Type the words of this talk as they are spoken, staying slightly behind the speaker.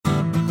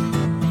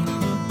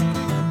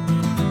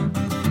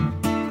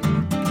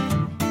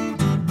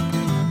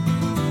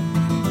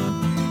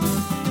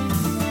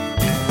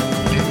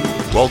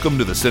Welcome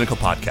to the Sinica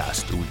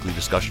Podcast, a weekly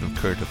discussion of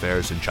current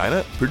affairs in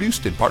China,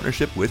 produced in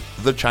partnership with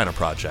The China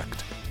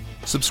Project.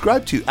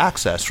 Subscribe to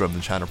Access from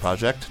The China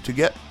Project to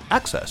get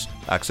access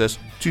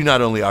to not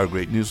only our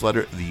great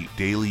newsletter, The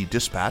Daily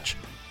Dispatch,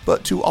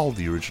 but to all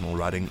the original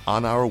writing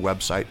on our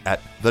website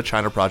at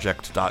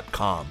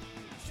thechinaproject.com.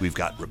 We've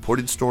got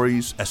reported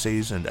stories,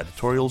 essays, and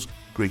editorials,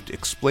 great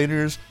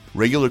explainers,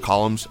 regular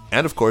columns,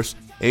 and of course,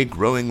 a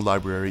growing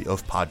library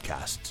of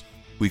podcasts.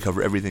 We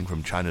cover everything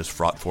from China's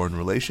fraught foreign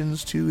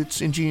relations to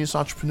its ingenious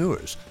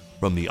entrepreneurs,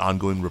 from the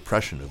ongoing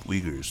repression of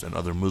Uyghurs and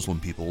other Muslim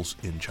peoples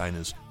in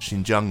China's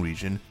Xinjiang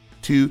region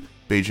to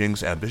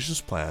Beijing's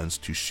ambitious plans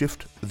to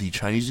shift the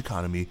Chinese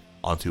economy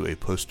onto a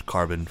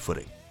post-carbon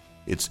footing.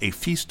 It's a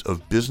feast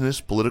of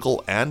business,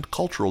 political, and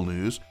cultural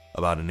news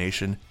about a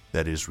nation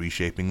that is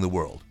reshaping the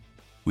world.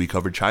 We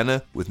cover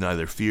China with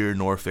neither fear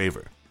nor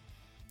favor.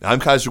 I'm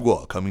Kaiser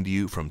Kuo, coming to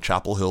you from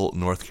Chapel Hill,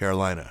 North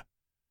Carolina.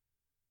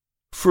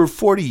 For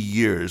 40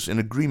 years, an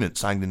agreement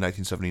signed in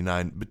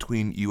 1979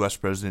 between U.S.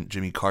 President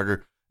Jimmy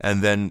Carter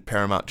and then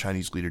paramount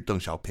Chinese leader Deng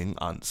Xiaoping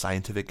on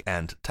scientific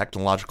and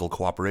technological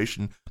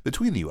cooperation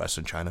between the U.S.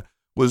 and China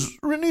was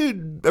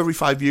renewed every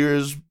 5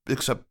 years,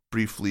 except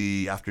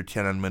briefly after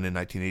Tiananmen in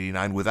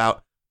 1989,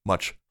 without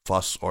much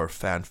fuss or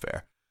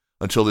fanfare,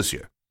 until this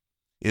year.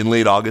 In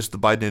late August, the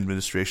Biden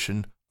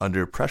administration,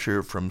 under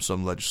pressure from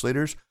some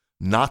legislators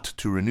not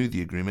to renew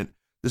the agreement,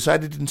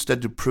 decided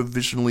instead to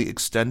provisionally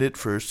extend it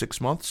for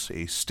 6 months,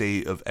 a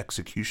stay of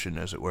execution,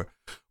 as it were,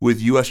 with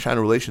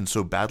U.S.-China relations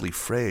so badly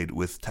frayed,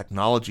 with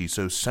technology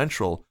so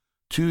central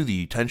to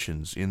the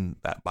tensions in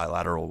that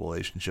bilateral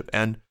relationship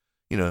and,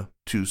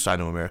 to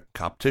Sino-American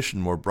competition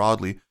more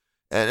broadly.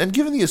 And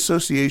given the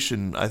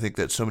association, I think,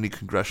 that so many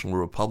congressional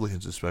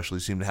Republicans especially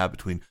seem to have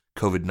between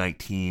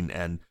COVID-19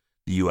 and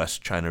the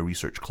U.S.-China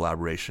research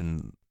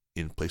collaboration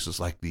in places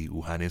like the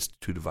Wuhan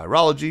Institute of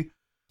Virology,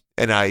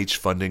 NIH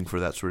funding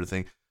for that sort of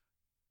thing,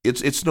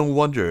 it's no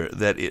wonder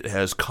that it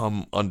has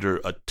come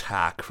under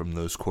attack from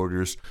those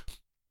quarters.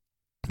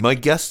 My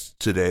guests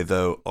today,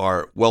 though,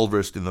 are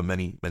well-versed in the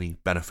many, many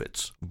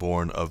benefits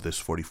born of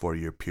this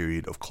 44-year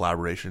period of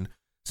collaboration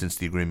since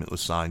the agreement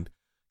was signed.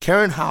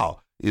 Karen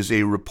Hao is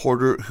a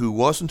reporter who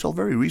was until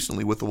very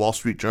recently with the Wall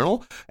Street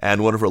Journal,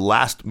 and one of her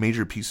last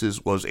major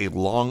pieces was a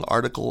long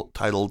article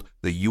titled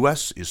 "The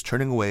U.S. is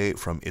Turning Away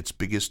from Its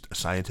Biggest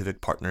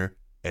Scientific Partner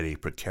at a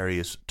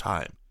Precarious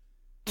Time."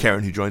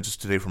 Karen, who joins us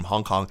today from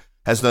Hong Kong,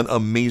 has done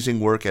amazing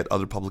work at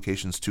other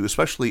publications too,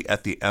 especially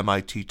at the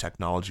MIT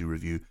Technology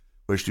Review,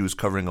 where she was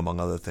covering, among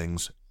other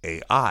things,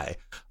 AI.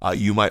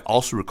 You might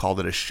also recall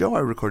that a show I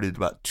recorded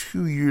about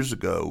 2 years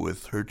ago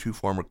with her two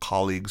former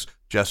colleagues,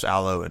 Jess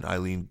Allo and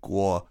Eileen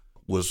Guo,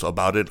 was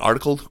about an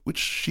article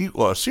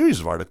a series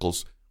of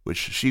articles which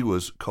she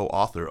was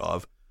co-author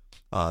of.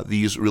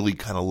 These really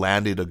kind of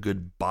landed a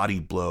good body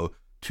blow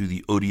to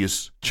the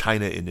odious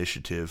China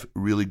initiative.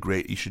 Really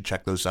great. You should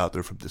check those out.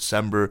 They're from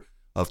December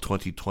of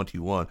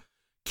 2021.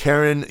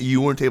 Karen, you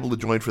weren't able to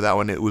join for that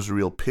one. It was a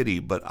real pity,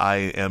 but I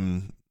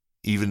am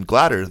even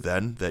gladder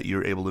then that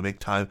you're able to make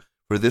time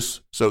for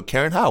this. So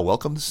Karen Hao,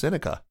 welcome to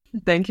Sinica.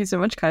 Thank you so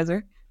much,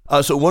 Kaiser.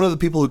 So one of the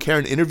people who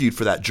Karen interviewed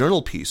for that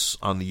journal piece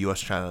on the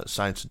U.S.-China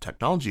Science and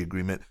Technology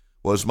Agreement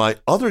was my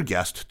other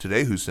guest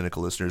today, who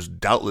Sinica listeners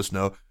doubtless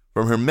know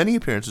from her many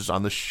appearances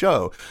on the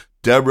show.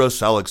 Deborah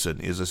Seligson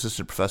is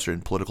assistant professor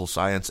in political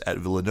science at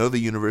Villanova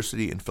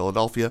University in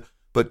Philadelphia,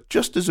 but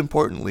just as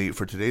importantly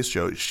for today's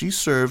show, she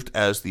served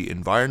as the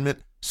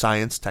Environment,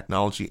 Science,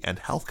 Technology, and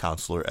Health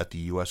Counselor at the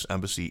U.S.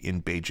 Embassy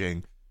in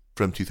Beijing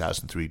from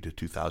 2003 to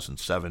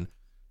 2007.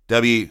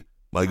 Debbie,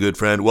 my good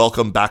friend,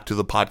 welcome back to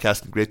the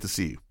podcast, and great to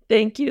see you.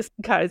 Thank you,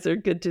 Kaiser.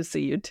 Good to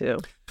see you too.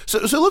 So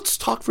let's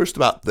talk first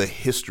about the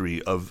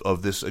history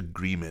of this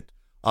agreement.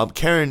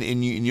 Karen,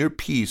 in your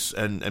piece,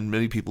 and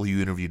many people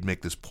you interviewed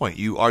make this point,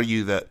 you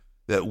argue that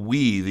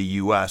we, the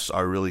U.S.,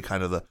 are really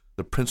kind of the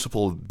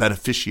principal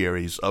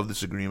beneficiaries of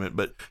this agreement,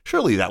 but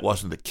surely that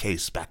wasn't the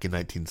case back in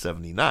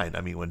 1979.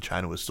 I mean, when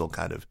China was still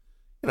kind of,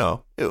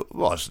 it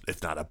was,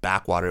 if not a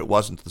backwater, it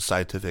wasn't the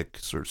scientific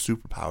sort of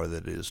superpower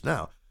that it is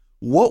now.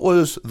 What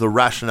was the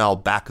rationale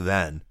back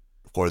then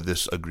for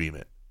this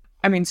agreement?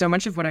 I mean, so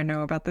much of what I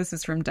know about this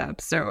is from Deb,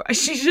 so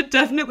she should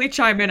definitely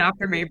chime in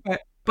after me,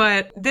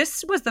 But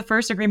this was the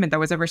first agreement that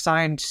was ever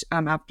signed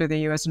after the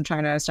U.S. and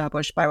China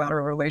established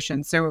bilateral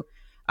relations. So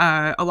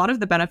a lot of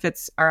the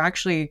benefits are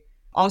actually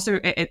also,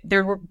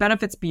 there were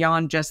benefits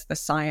beyond just the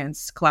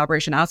science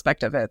collaboration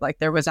aspect of it. Like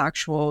there was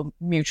actual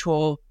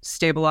mutual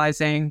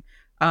stabilizing,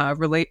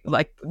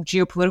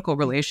 geopolitical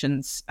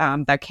relations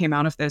that came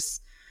out of this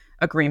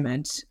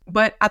agreement.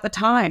 But at the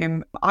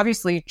time,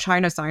 obviously,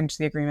 China signed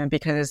the agreement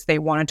because they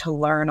wanted to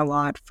learn a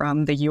lot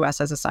from the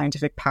U.S. as a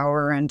scientific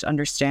power and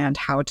understand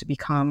how to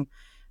become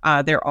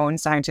their own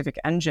scientific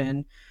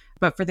engine.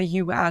 But for the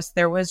U.S.,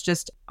 there was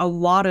just a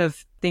lot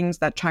of things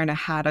that China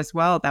had as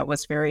well that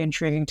was very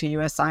intriguing to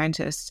U.S.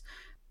 scientists.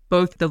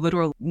 Both the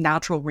literal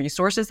natural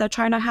resources that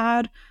China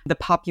had, the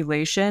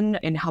population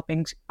in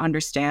helping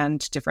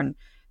understand different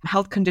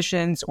health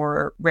conditions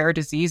or rare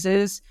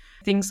diseases.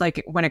 Things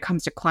like when it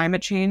comes to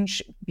climate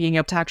change, being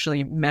able to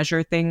actually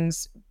measure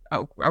things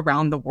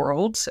around the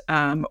world,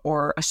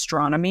 or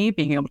astronomy,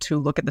 being able to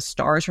look at the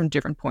stars from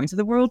different points of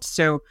the world.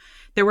 So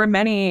there were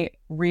many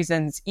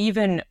reasons,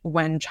 even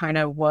when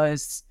China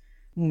was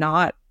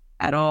not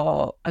at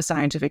all a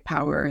scientific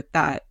power,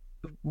 that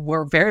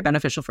were very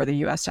beneficial for the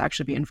U.S. to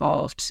actually be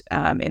involved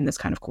in this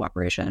kind of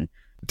cooperation.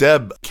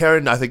 Deb,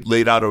 Karen, I think,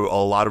 laid out a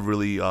lot of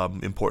really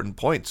important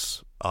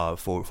points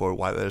for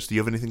why that is. Do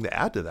you have anything to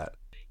add to that?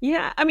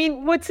 Yeah, I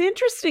mean, what's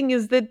interesting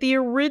is that the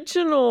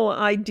original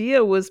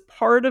idea was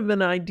part of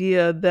an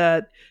idea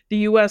that the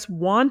U.S.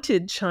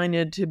 wanted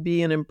China to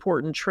be an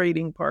important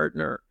trading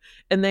partner.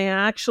 And they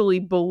actually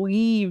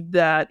believed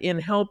that in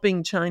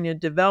helping China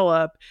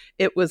develop,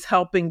 it was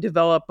helping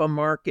develop a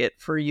market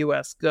for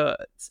U.S.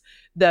 goods.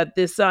 That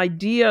this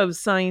idea of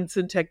science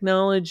and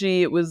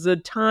technology, it was a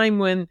time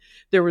when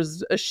there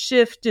was a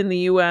shift in the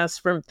U.S.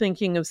 from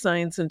thinking of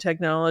science and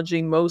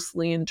technology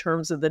mostly in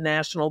terms of the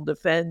national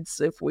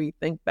defense, if we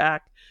think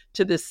back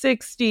to the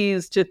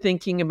 60s, to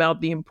thinking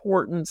about the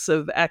importance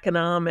of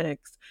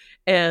economics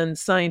and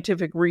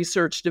scientific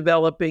research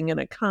developing an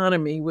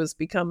economy was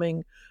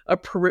becoming a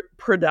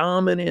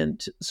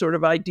predominant sort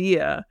of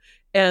idea.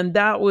 And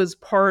that was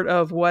part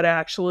of what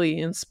actually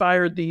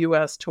inspired the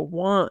U.S. to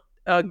want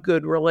a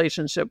good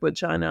relationship with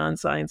China on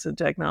science and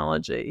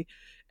technology.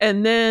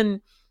 And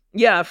then,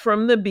 yeah,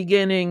 from the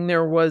beginning,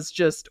 there was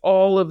just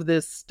all of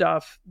this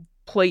stuff,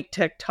 plate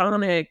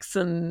tectonics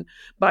and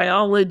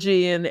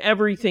biology and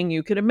everything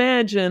you could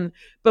imagine.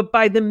 But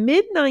by the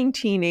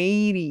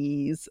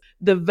mid-1980s,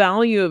 the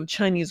value of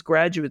Chinese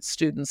graduate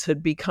students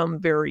had become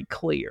very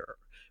clear.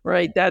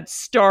 Right, that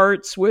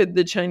starts with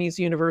the Chinese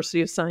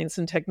University of Science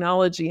and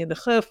Technology in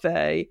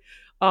Hefei,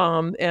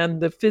 and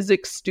the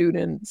physics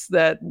students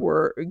that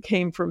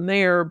came from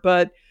there.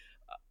 But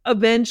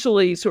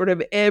eventually, sort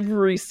of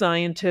every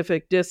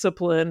scientific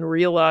discipline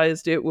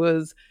realized it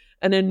was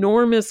an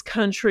enormous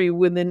country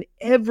with an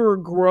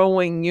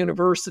ever-growing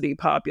university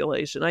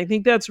population. I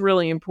think that's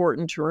really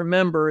important to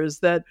remember, is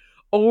that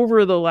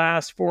over the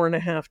last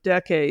 4.5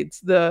 decades,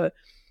 the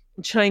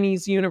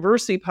Chinese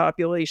university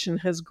population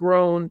has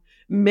grown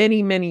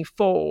many, many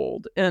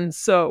fold. And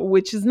so,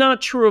 which is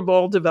not true of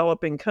all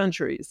developing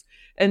countries.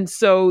 And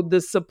so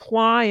the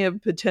supply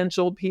of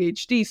potential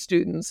PhD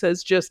students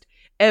has just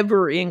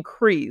ever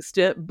increased.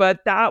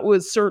 But that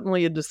was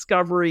certainly a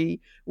discovery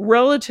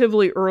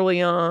relatively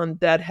early on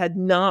that had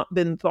not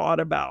been thought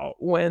about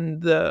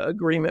when the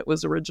agreement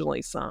was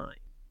originally signed.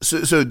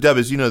 So Deb,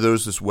 as you know, there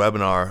was this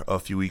webinar a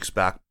few weeks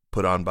back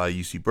put on by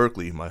UC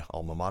Berkeley, my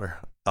alma mater,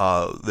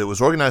 that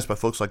was organized by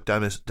folks like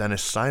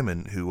Dennis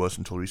Simon, who was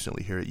until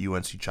recently here at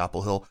UNC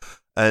Chapel Hill.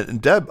 And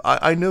Deb,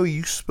 I know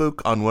you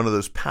spoke on one of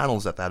those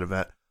panels at that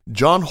event.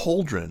 John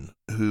Holdren,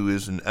 who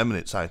is an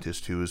eminent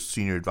scientist who is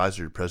senior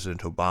advisor to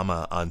President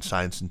Obama on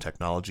science and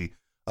technology,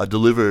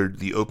 delivered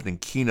the opening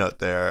keynote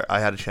there. I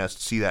had a chance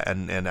to see that,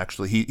 and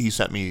actually he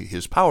sent me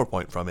his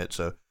PowerPoint from it.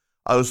 So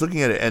I was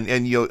looking at it,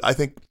 and you know, I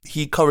think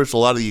he covers a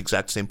lot of the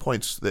exact same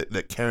points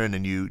that Karen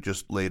and you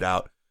just laid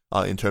out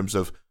in terms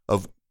of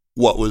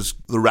what was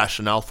the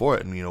rationale for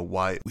it, and you know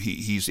why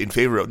he's in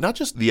favor of not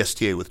just the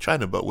STA with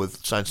China, but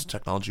with science and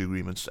technology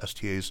agreements,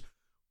 STAs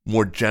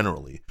more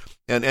generally.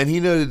 And he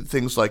noted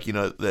things like, you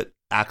know, that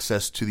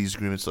access to these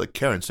agreements, like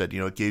Karen said, you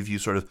know, it gave you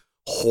sort of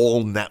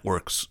whole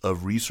networks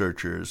of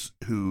researchers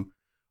who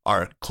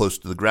are close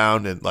to the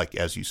ground and, like,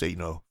 as you say, you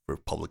know, for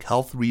public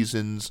health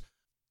reasons,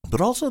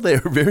 but also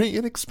they're very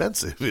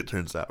inexpensive, it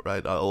turns out,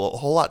 right? A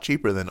whole lot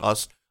cheaper than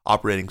us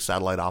operating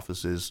satellite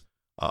offices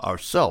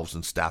ourselves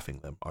and staffing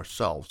them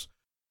ourselves.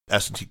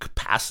 S&T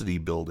capacity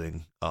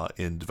building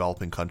in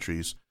developing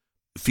countries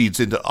feeds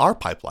into our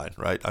pipeline,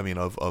 right? I mean,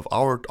 of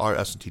our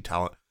S&T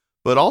talent,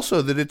 but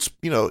also that it's,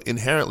 you know,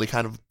 inherently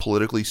kind of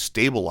politically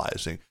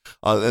stabilizing.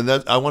 And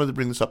that I wanted to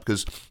bring this up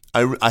because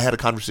I had a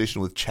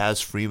conversation with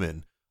Chaz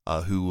Freeman,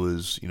 who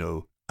was, you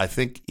know, I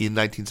think in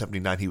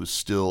 1979 he was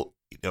still,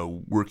 you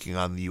know, working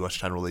on the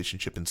U.S.-China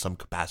relationship in some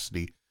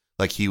capacity.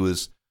 Like he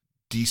was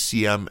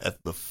DCM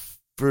at the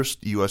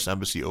first U.S.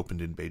 embassy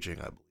opened in Beijing,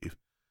 I believe.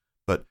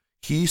 But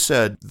he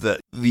said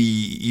that the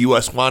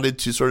U.S. wanted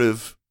to sort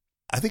of,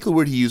 I think the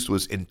word he used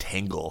was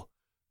entangle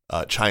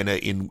China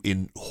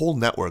in whole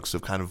networks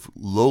of kind of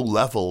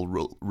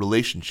low-level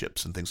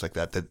relationships and things like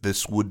that, that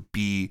this would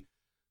be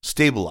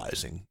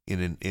stabilizing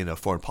in a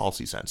foreign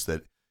policy sense,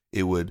 that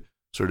it would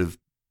sort of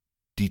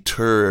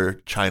deter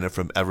China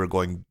from ever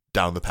going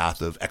down the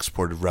path of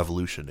exportive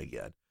revolution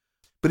again.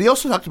 But he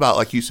also talked about,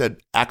 like you said,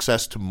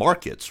 access to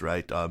markets,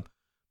 right?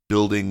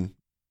 Building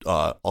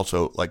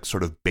also like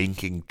sort of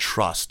banking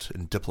trust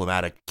and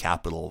diplomatic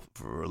capital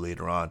for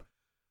later on.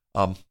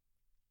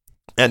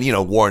 And, you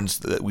know, warns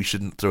that we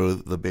shouldn't throw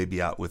the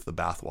baby out with the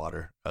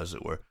bathwater, as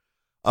it were.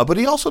 But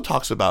he also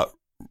talks about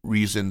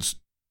reasons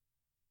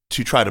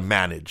to try to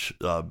manage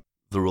the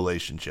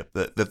relationship,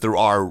 that there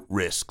are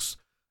risks.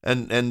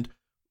 And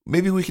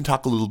maybe we can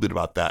talk a little bit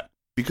about that,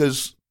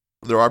 because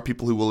there are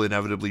people who will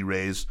inevitably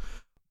raise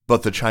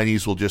but the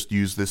Chinese will just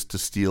use this to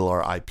steal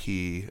our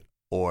IP,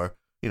 or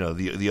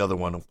the other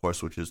one, of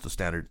course, which is the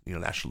standard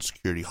national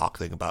security hawk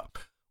thing about,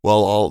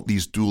 well, all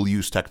these dual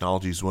use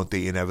technologies, won't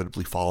they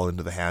inevitably fall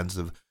into the hands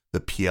of the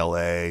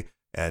PLA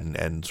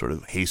and sort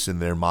of hasten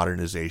their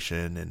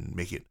modernization and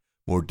make it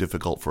more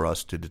difficult for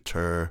us to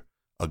deter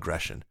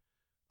aggression?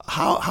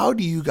 How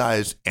do you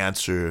guys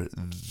answer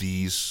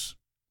these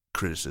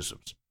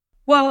criticisms?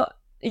 Well,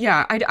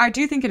 yeah, I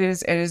do think it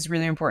is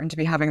really important to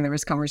be having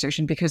this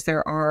conversation, because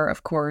there are,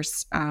 of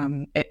course,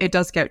 it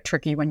does get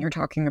tricky when you're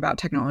talking about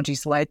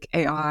technologies like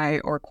AI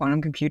or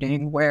quantum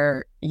computing,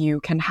 where you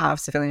can have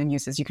civilian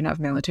uses, you can have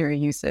military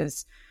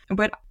uses.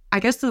 But I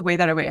guess the way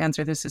that I would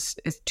answer this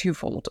is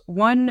twofold.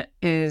 One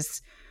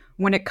is,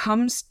 when it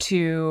comes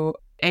to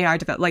AI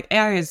like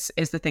AI is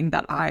the thing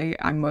that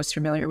I'm most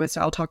familiar with, so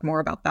I'll talk more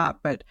about that.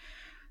 But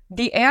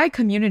the AI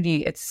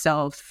community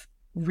itself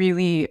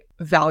really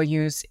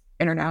values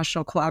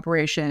international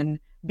collaboration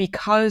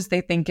because they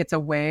think it's a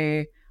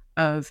way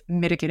of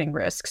mitigating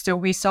risk. So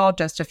we saw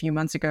just a few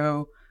months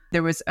ago,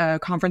 there was a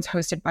conference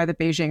hosted by the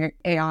Beijing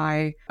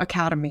AI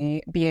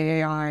Academy,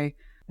 BAAI,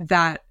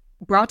 that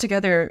brought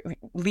together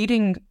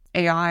leading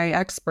AI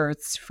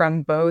experts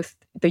from both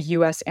the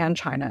US and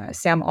China.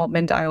 Sam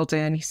Altman dialed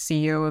in, he's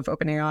CEO of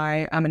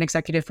OpenAI, an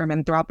executive from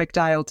Anthropic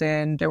dialed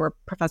in. There were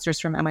professors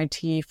from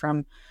MIT,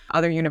 from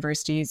other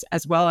universities,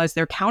 as well as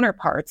their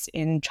counterparts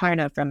in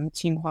China from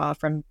Tsinghua,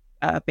 from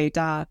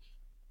Beida,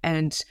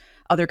 and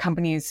other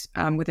companies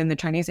within the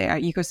Chinese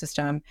AI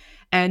ecosystem.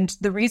 And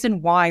the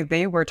reason why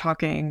they were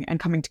talking and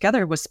coming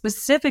together was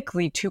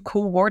specifically to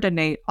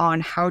coordinate on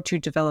how to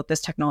develop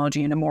this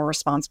technology in a more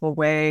responsible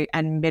way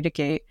and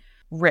mitigate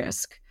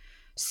risk.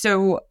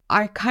 So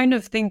I kind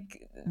of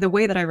think the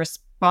way that I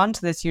respond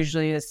to this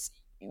usually is,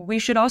 we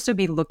should also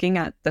be looking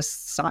at the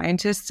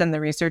scientists and the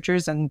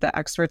researchers and the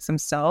experts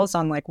themselves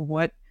on like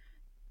what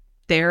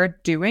they're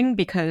doing,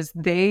 because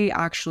they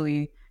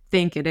actually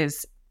think it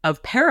is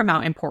of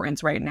paramount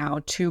importance right now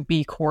to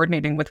be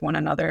coordinating with one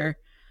another,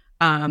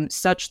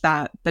 such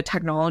that the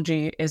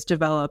technology is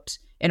developed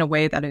in a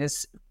way that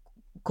is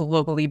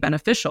globally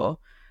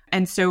beneficial.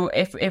 And so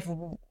if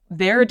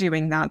they're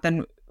doing that,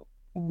 then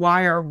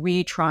why are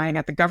we trying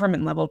at the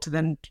government level to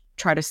then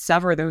try to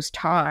sever those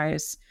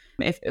ties?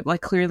 If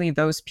like clearly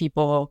those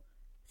people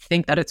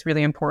think that it's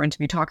really important to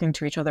be talking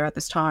to each other at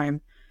this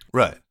time.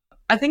 Right.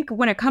 I think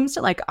when it comes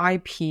to like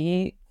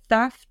IP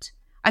theft,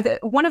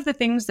 one of the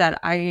things that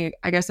I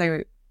guess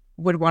I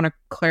would want to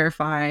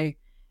clarify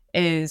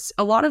is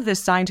a lot of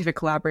this scientific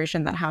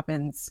collaboration that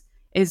happens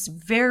is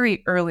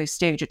very early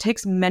stage. It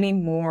takes many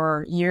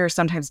more years,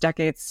 sometimes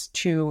decades,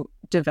 to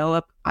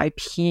develop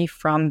IP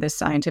from this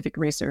scientific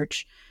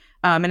research.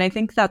 And I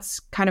think that's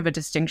kind of a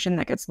distinction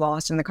that gets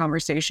lost in the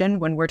conversation.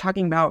 When we're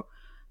talking about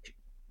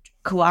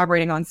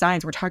collaborating on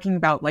science, we're talking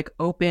about like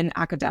open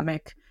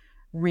academic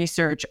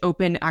research,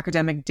 open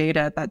academic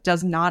data that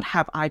does not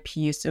have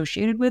IP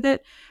associated with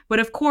it. But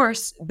of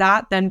course,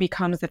 that then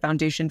becomes the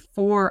foundation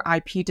for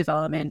IP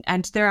development.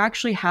 And there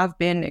actually have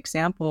been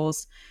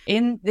examples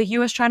in the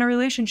US-China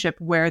relationship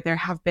where there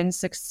have been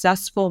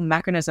successful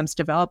mechanisms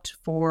developed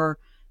for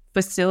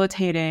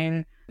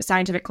facilitating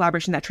scientific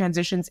collaboration that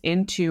transitions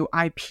into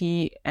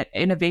IP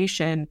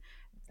innovation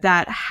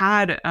that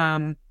had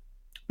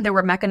there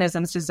were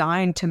mechanisms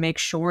designed to make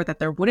sure that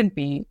there wouldn't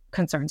be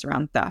concerns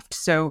around theft.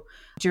 So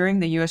during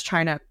the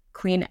US-China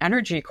clean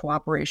energy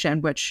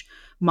cooperation, which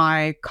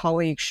my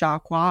colleague Xia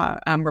Hua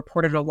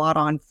reported a lot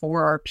on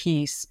for our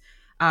piece,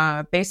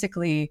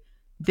 basically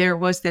there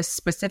was this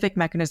specific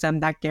mechanism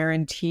that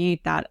guaranteed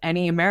that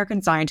any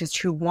American scientist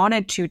who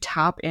wanted to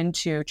tap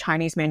into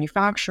Chinese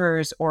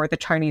manufacturers or the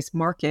Chinese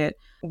market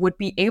would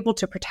be able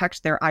to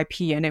protect their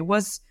IP. And it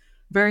was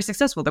very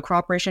successful. The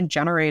cooperation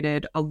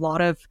generated a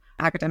lot of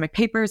academic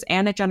papers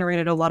and it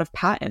generated a lot of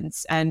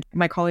patents. And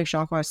my colleague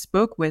Xia Hua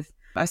spoke with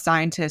a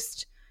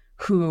scientist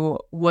who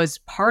was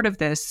part of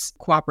this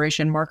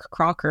cooperation, Mark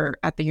Crocker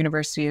at the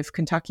University of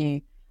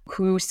Kentucky,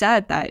 who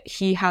said that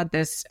he had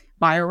this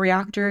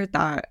bioreactor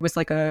that was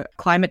like a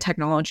climate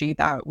technology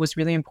that was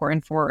really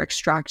important for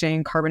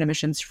extracting carbon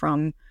emissions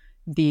from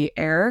the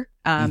air.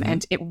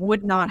 And it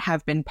would not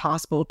have been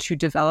possible to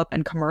develop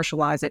and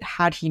commercialize it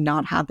had he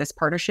not had this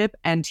partnership.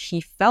 And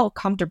he felt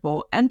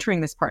comfortable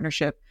entering this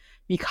partnership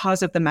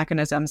because of the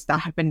mechanisms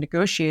that had been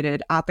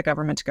negotiated at the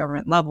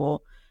government-to-government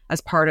level as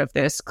part of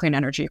this clean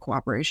energy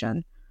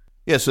cooperation.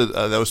 Yeah, so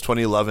that was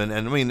 2011.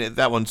 And I mean,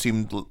 that one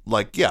seemed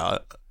like,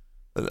 a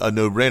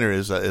no-brainer,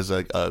 is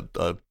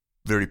a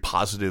very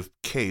positive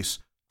case.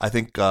 I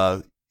think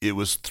it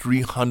was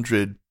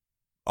 300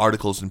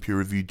 articles in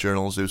peer-reviewed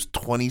journals. There was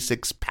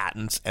 26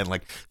 patents and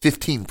like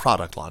 15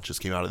 product launches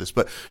came out of this.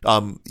 But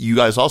you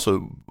guys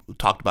also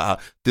talked about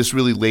how this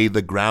really laid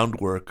the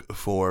groundwork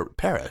for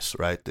Paris,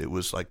 right? It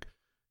was like,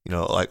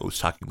 like I was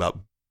talking about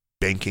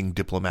banking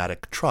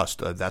diplomatic trust.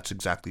 That's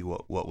exactly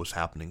what was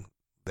happening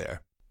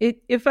there.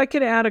 If I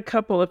could add a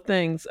couple of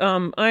things,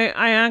 I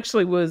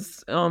actually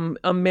was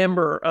a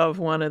member of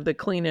one of the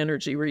clean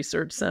energy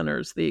research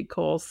centers, the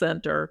Cole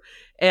Center,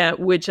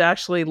 which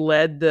actually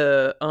led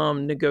the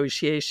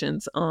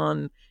negotiations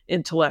on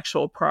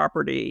intellectual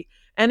property.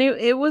 And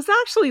it was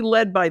actually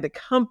led by the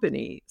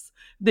companies.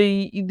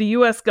 The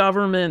U.S.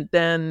 government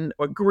then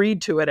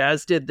agreed to it,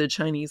 as did the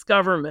Chinese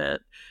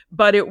government,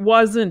 but it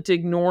wasn't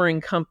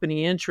ignoring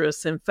company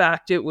interests. In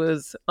fact, it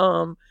was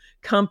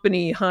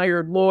company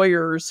hired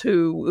lawyers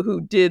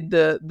who did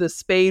the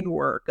spade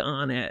work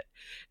on it.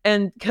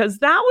 And because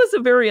that was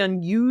a very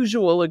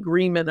unusual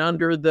agreement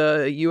under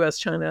the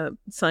U.S.-China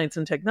Science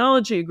and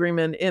Technology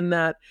Agreement, in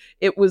that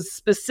it was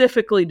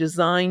specifically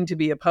designed to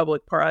be a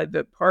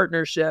public-private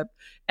partnership.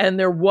 And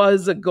there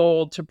was a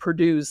goal to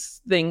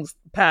produce things,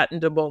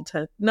 patentable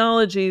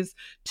technologies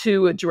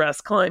to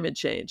address climate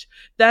change.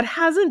 That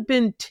hasn't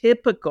been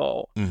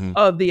typical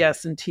of the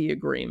S&T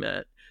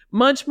agreement.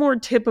 Much more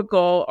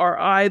typical are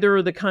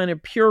either the kind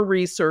of pure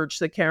research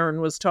that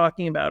Karen was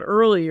talking about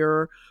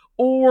earlier,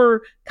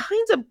 or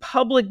kinds of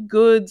public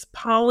goods,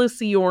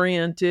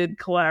 policy-oriented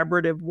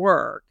collaborative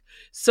work.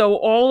 So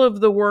all of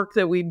the work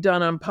that we've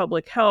done on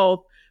public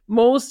health,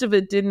 most of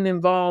it didn't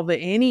involve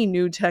any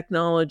new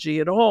technology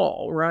at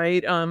all,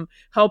 right?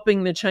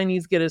 Helping the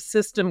Chinese get a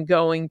system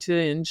going to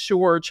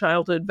ensure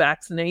childhood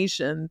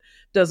vaccination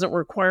doesn't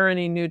require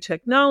any new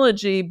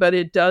technology, but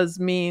it does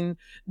mean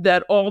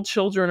that all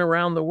children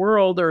around the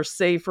world are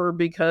safer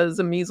because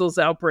a measles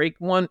outbreak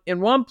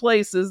in one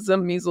place is a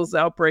measles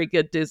outbreak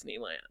at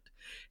Disneyland.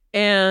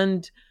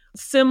 And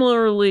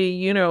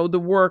similarly, the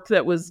work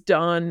that was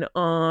done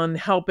on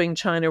helping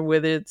China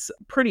with its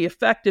pretty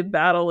effective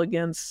battle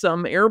against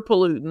some air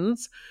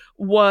pollutants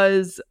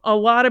was a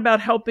lot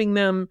about helping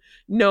them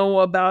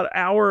know about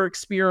our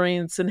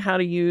experience and how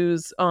to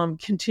use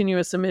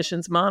continuous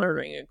emissions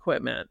monitoring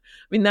equipment.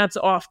 I mean, that's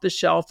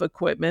off-the-shelf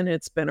equipment.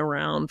 It's been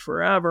around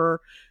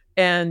forever.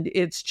 And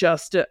it's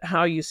just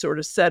how you sort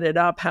of set it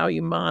up, how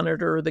you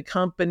monitor the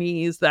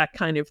companies, that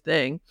kind of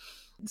thing.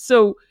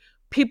 So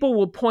people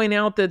will point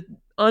out that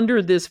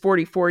under this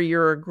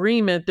 44-year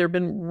agreement, there have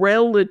been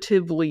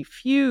relatively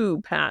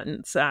few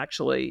patents,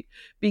 actually,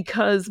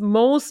 because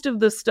most of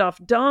the stuff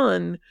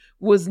done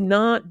was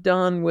not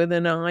done with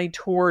an eye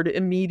toward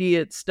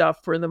immediate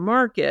stuff for the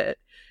market.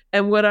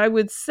 And what I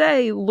would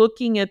say,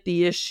 looking at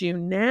the issue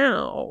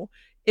now,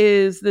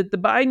 is that the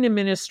Biden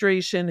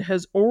administration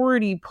has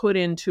already put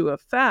into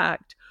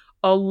effect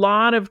a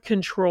lot of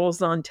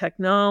controls on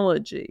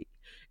technology.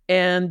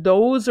 And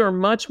those are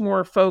much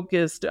more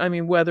focused, I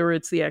mean, whether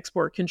it's the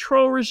export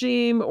control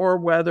regime or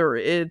whether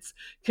it's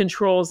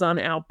controls on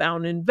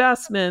outbound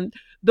investment,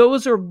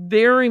 those are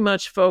very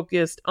much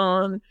focused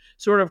on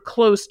sort of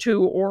close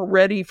to or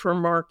ready for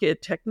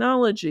market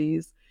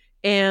technologies.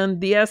 And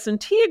the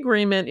S&T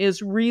agreement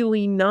is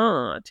really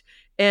not.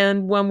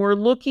 And when we're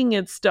looking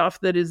at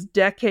stuff that is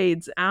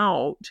decades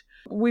out,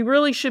 we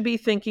really should be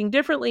thinking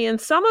differently.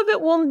 And some of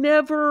it will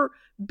never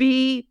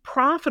be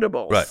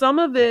profitable. Right. Some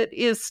of it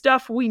is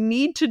stuff we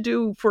need to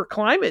do for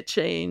climate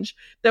change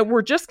that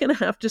we're just going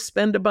to have to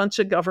spend a bunch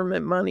of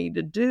government money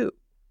to do.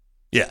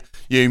 Yeah,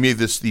 you made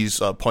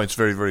these points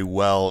very, very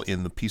well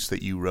in the piece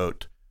that you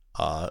wrote.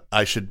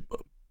 I should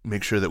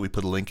make sure that we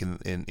put a link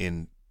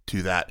in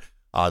to that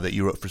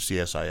you wrote for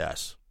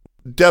CSIS.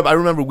 Deb, I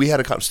remember we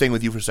had staying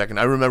with you for a second.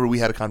 I remember we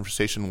had a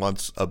conversation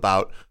once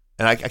about,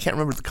 and I can't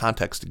remember the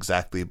context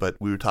exactly, but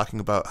we were talking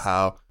about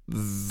how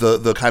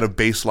the kind of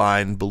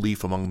baseline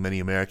belief among many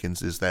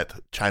Americans is that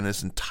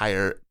China's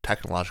entire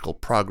technological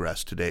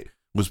progress to date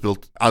was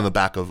built on the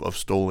back of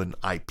stolen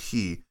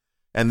IP.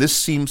 And this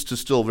seems to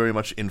still very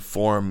much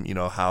inform,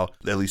 how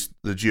at least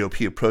the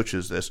GOP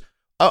approaches this.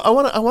 I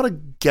want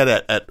to get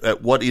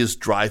at what is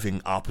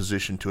driving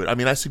opposition to it. I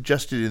mean, I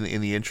suggested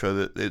in the intro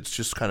that it's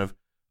just kind of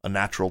a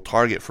natural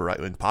target for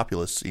right-wing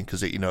populists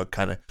because it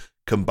kind of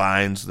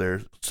combines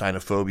their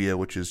xenophobia,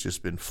 which has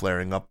just been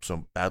flaring up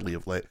so badly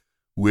of late,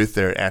 with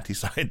their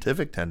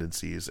anti-scientific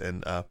tendencies.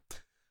 And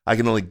I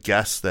can only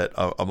guess that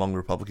among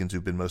Republicans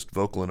who've been most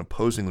vocal in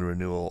opposing the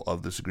renewal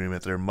of this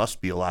agreement, there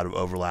must be a lot of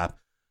overlap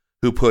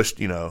who pushed,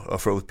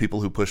 with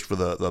people who pushed for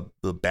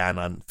the ban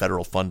on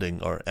federal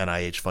funding or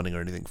NIH funding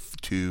or anything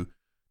to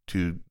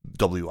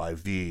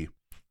WIV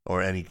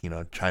or any,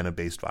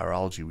 China-based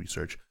virology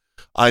research.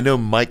 I know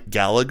Mike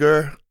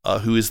Gallagher,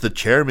 who is the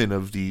chairman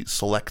of the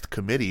select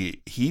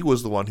committee, he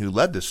was the one who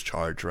led this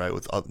charge, right,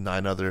 with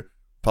 9 other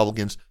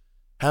Republicans.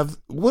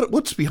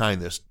 What's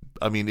behind this?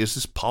 I mean, is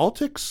this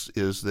politics?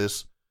 Is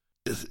this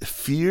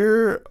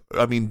fear?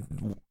 I mean,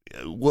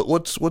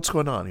 what's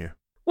going on here?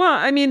 Well,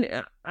 I mean,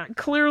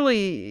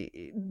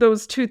 clearly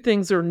those two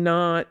things are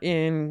not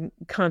in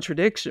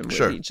contradiction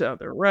with each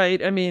other,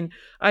 right? I mean,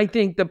 I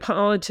think the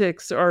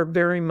politics are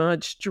very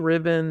much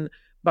driven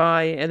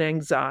by an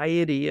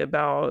anxiety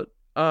about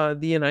the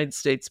United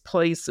States'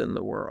 place in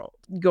the world.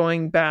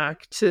 Going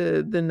back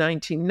to the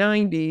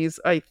 1990s,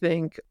 I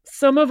think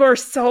some of our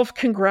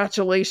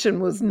self-congratulation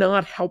was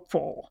not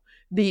helpful.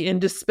 The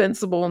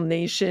indispensable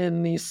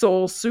nation, the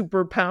sole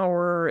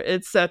superpower,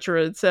 et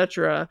cetera, et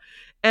cetera.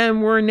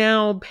 And we're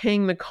now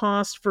paying the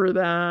cost for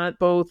that,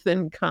 both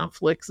in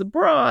conflicts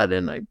abroad,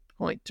 and I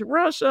point to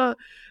Russia,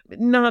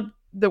 not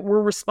that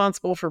we're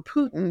responsible for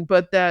Putin,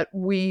 but that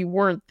we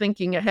weren't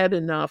thinking ahead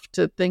enough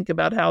to think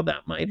about how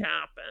that might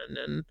happen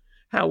and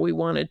how we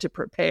wanted to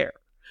prepare.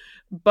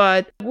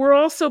 But we're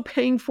also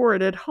paying for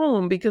it at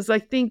home because I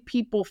think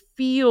people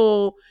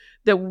feel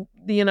that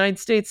the United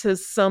States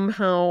has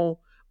somehow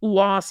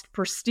lost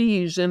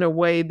prestige in a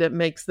way that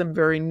makes them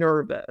very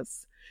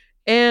nervous.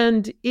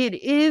 And it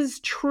is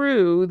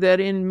true that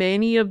in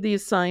many of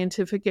these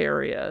scientific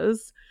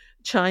areas,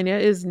 China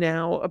is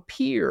now a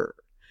peer.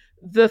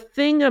 The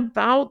thing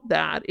about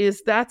that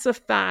is that's a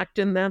fact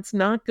and that's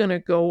not going to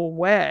go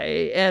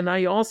away. And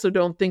I also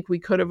don't think we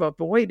could have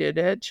avoided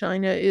it.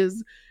 China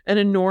is an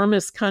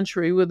enormous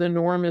country with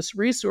enormous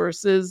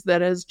resources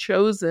that has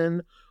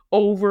chosen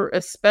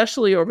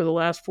especially over the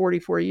last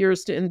 44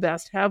 years, to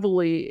invest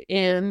heavily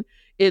in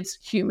its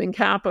human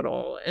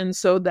capital. And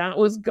so that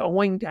was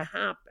going to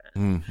happen.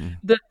 Mm-hmm.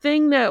 The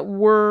thing that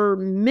we're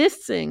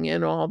missing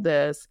in all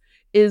this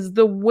is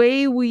the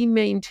way we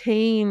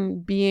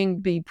maintain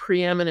being the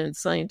preeminent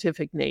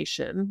scientific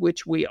nation,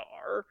 which we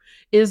are,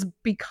 is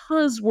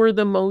because we're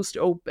the most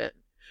open.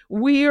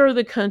 We are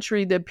the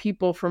country that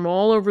people from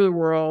all over the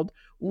world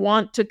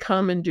want to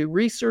come and do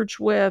research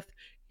with,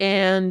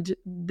 and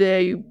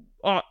they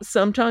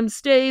sometimes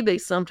stay, they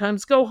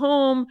sometimes go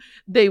home,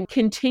 they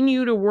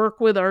continue to work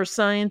with our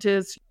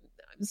scientists.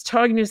 I was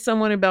talking to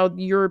someone about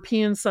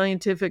European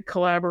scientific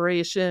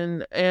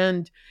collaboration,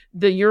 and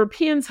the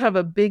Europeans have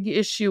a big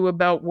issue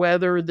about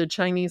whether the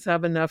Chinese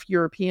have enough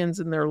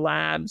Europeans in their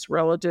labs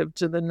relative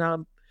to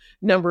the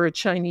number of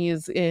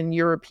Chinese in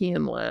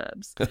European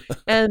labs.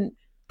 And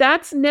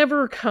that's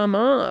never come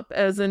up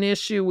as an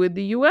issue with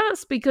the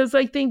U.S. because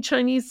I think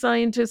Chinese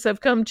scientists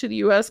have come to the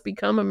U.S.,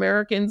 become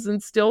Americans,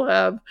 and still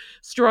have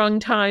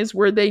strong ties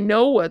where they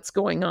know what's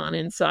going on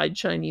inside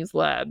Chinese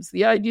labs.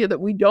 The idea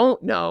that we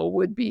don't know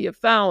would be a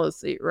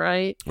fallacy,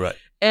 right? Right.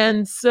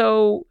 And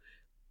so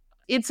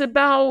it's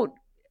about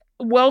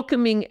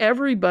welcoming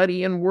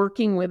everybody and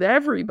working with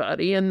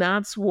everybody, and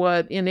that's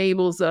what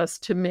enables us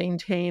to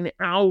maintain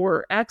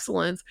our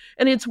excellence.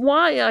 And it's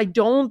why I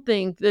don't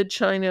think that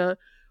China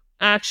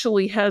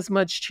actually has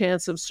much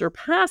chance of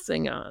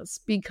surpassing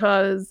us,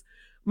 because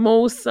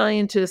most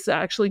scientists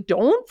actually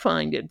don't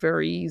find it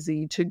very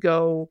easy to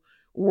go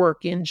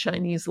work in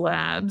Chinese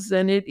labs.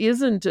 And it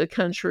isn't a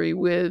country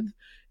with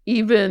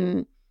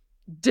even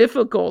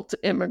difficult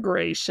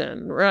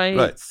immigration,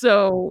 right?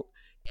 So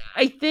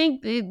I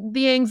think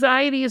the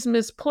anxiety is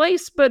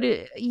misplaced, but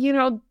it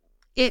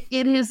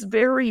is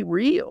very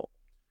real.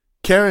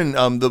 Karen,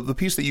 the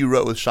piece that you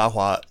wrote with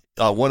Xiaohua,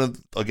 one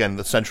of, again,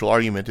 the central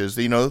argument is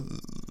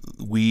that,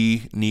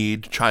 we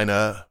need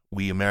China,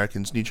 we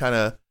Americans need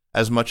China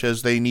as much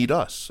as they need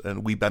us.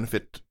 And we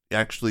benefit,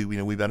 actually,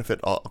 we benefit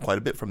quite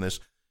a bit from this.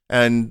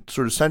 And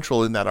sort of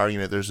central in that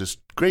argument, there's this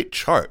great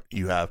chart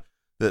you have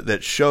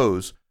that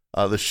shows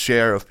the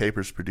share of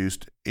papers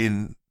produced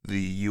in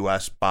the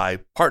U.S.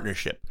 by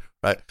partnership,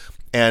 right?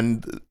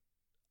 And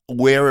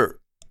where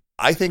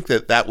I think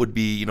that would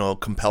be, a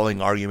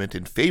compelling argument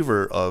in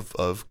favor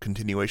of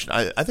continuation.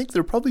 I think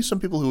there are probably some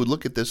people who would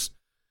look at this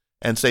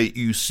and say,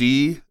 you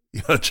see,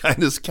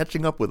 China's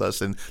catching up with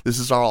us, and this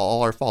is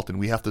all our fault, and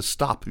we have to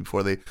stop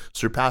before they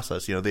surpass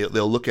us.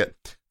 They'll look at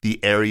the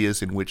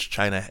areas in which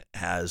China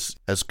has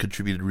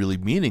contributed really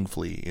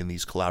meaningfully in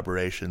these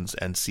collaborations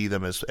and see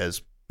them as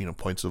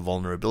points of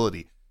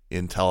vulnerability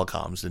in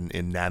telecoms and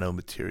in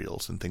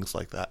nanomaterials and things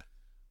like that.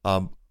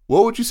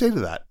 What would you say to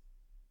that?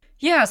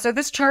 Yeah, so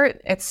this chart,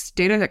 it's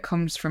data that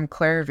comes from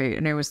Clarivate,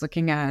 and it was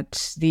looking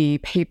at the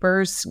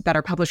papers that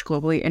are published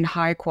globally in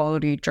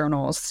high-quality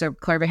journals. So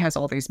Clarivate has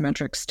all these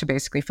metrics to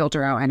basically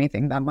filter out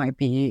anything that might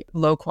be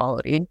low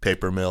quality.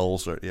 Paper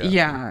mills or, yeah.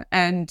 Yeah,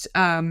 and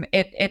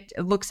it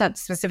looks at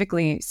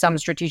specifically some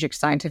strategic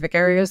scientific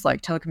areas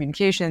like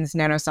telecommunications,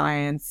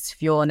 nanoscience,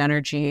 fuel and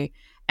energy.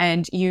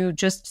 And you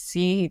just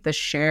see the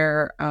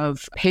share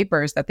of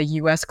papers that the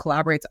U.S.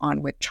 collaborates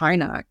on with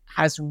China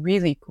has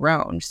really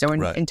grown. So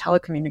in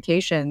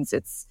telecommunications,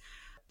 it's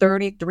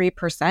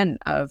 33%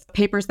 of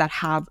papers that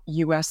have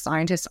U.S.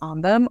 scientists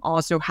on them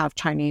also have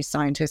Chinese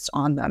scientists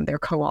on them. They're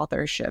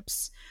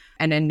co-authorships.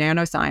 And in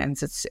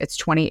nanoscience, it's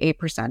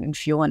 28%. In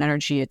fuel and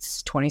energy,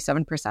 it's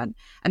 27%.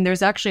 And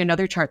there's actually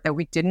another chart that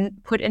we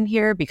didn't put in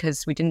here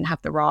because we didn't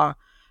have the raw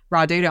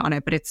data on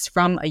it, but it's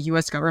from a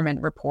U.S.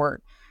 government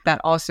report that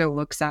also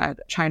looks at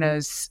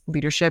China's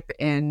leadership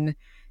in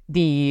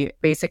the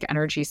basic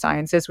energy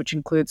sciences, which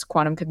includes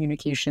quantum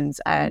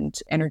communications and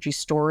energy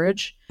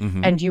storage.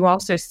 Mm-hmm. And you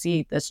also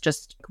see this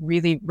just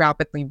really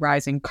rapidly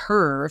rising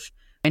curve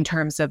in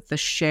terms of the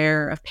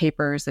share of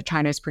papers that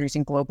China is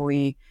producing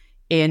globally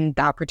in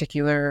that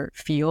particular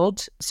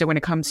field. So when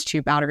it comes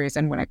to batteries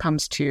and when it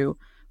comes to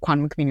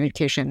quantum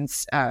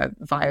communications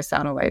via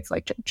satellites,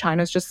 like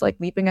China's just like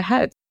leaping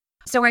ahead.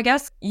 So I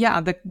guess,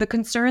 the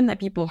concern that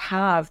people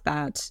have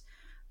that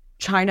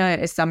China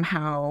is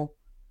somehow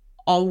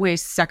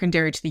always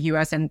secondary to the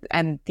US,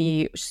 and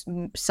the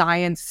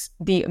science,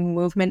 the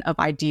movement of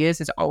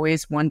ideas is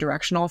always one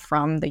directional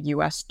from the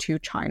US to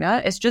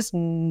China. It's just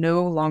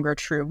no longer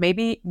true.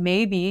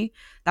 Maybe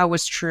that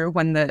was true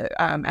when the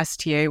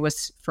STA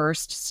was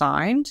first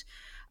signed.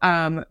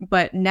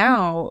 But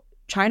now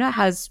China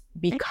has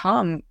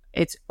become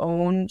its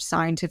own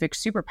scientific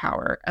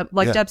superpower.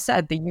 Like Deb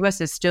said, the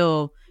US is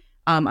still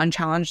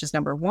unchallenged as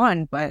number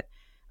one, but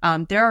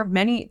there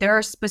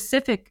are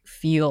specific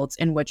fields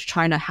in which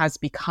China has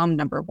become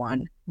number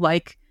one,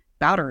 like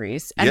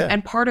batteries.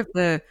 And part of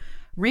the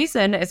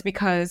reason is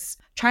because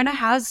China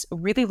has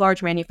really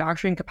large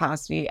manufacturing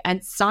capacity,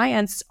 and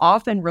science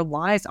often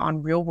relies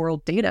on real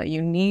world data.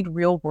 You need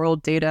real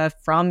world data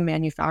from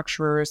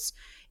manufacturers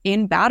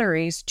in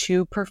batteries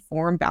to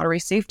perform battery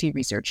safety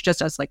research,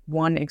 just as like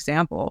one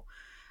example.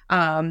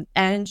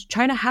 And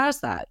China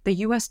has that. The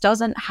US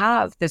doesn't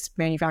have this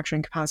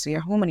manufacturing capacity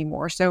at home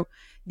anymore. So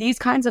these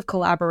kinds of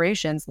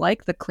collaborations,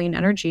 like the clean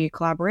energy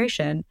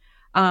collaboration,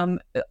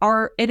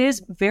 it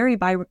is very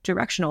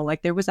bi-directional.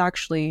 Like there was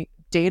actually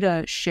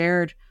data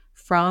shared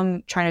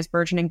from China's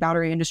burgeoning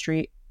battery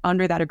industry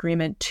under that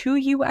agreement to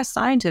US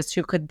scientists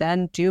who could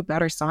then do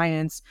better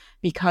science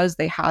because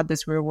they had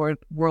this real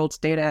world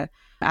data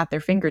at their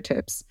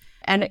fingertips.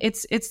 And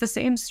it's the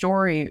same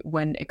story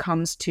when it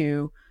comes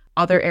to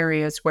other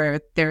areas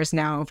where there's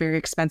now very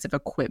expensive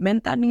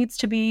equipment that needs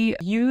to be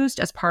used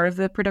as part of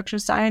the production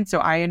science. So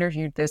I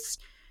interviewed this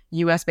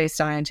US-based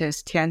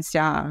scientist, Tian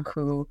Xia,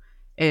 who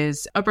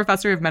is a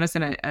professor of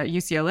medicine at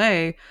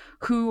UCLA,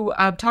 who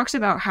talks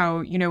about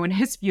how, in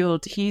his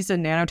field, he's a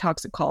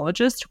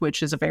nanotoxicologist,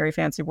 which is a very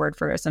fancy word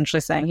for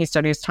essentially saying he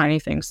studies tiny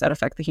things that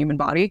affect the human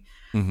body.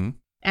 Mm-hmm.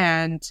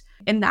 And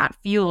in that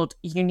field,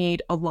 you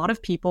need a lot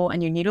of people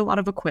and you need a lot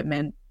of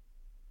equipment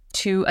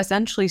to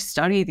essentially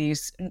study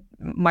these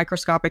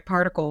microscopic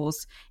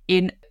particles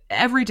in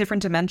every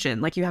different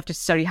dimension. Like you have to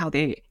study how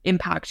they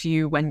impact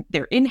you when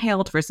they're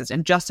inhaled versus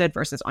ingested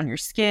versus on your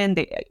skin.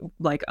 They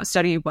like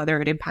study whether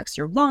it impacts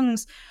your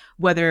lungs,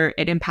 whether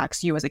it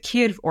impacts you as a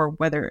kid, or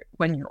whether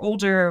when you're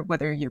older,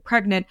 whether you're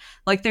pregnant.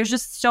 Like there's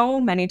just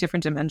so many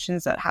different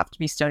dimensions that have to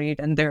be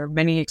studied, and there are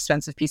many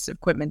expensive pieces of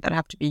equipment that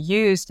have to be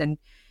used. And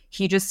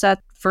he just said,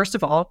 first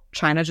of all,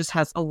 China just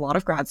has a lot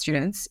of grad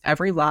students.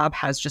 Every lab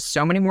has just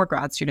so many more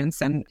grad students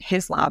than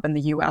his lab in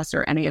the US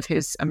or any of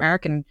his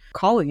American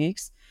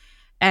colleagues.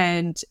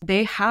 And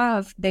they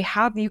have the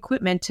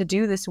equipment to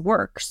do this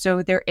work.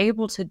 So they're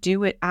able to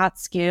do it at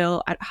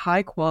scale, at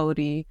high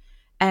quality.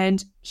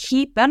 And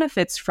he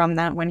benefits from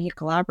that when he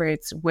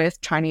collaborates with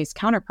Chinese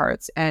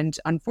counterparts. And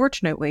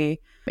unfortunately,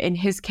 in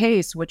his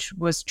case, which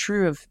was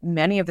true of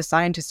many of the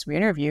scientists we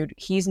interviewed,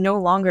 he's no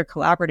longer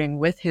collaborating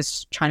with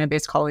his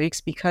China-based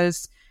colleagues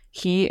because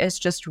he is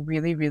just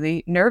really,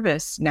 really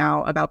nervous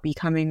now about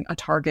becoming a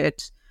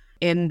target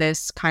in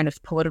this kind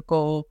of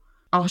political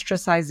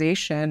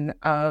ostracization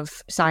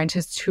of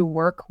scientists who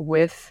work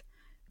with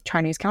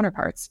Chinese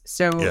counterparts.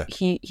 So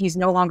he's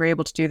no longer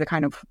able to do the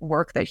kind of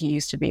work that he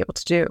used to be able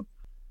to do.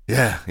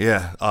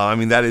 Yeah. I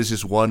mean, that is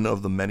just one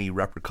of the many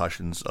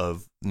repercussions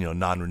of,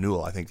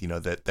 non-renewal. I think,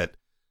 that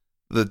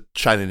the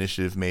China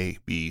Initiative may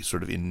be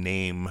sort of in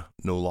name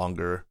no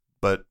longer,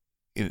 but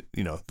in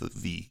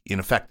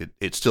effect,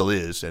 it still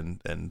is.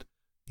 And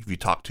if you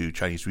talk to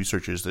Chinese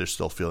researchers, they're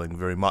still feeling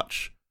very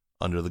much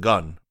under the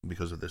gun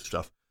because of this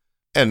stuff.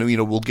 And,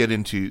 we'll get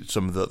into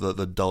some of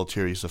the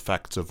deleterious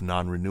effects of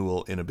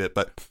non-renewal in a bit.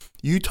 But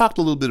you talked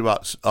a little bit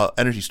about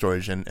energy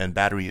storage and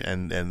battery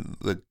and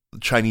the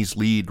Chinese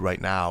lead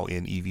right now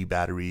in EV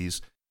batteries.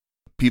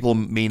 People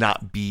may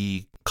not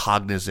be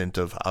cognizant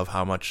of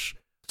how much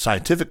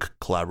scientific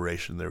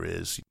collaboration there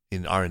is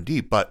in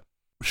R&D, but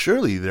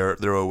surely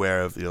they're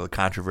aware of the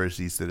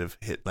controversies that have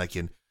hit, like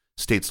in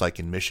states like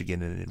in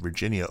Michigan and in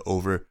Virginia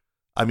over.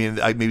 I mean,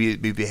 maybe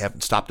they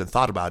haven't stopped and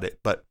thought about it,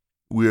 but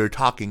we're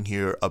talking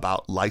here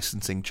about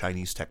licensing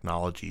Chinese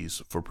technologies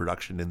for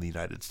production in the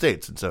United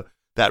States, and so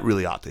that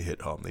really ought to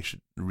hit home. They should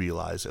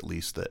realize at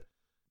least that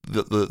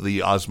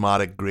the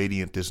osmotic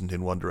gradient isn't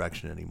in one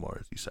direction anymore,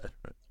 as you said.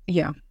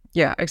 Right?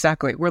 Yeah,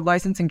 exactly. We're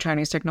licensing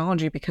Chinese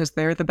technology because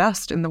they're the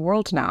best in the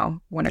world now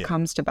when it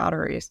comes to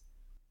batteries.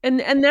 And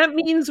that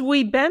means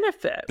we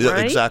benefit, right? Yeah,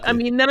 exactly. I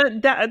mean,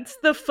 that's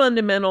the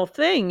fundamental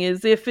thing,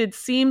 is if it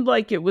seemed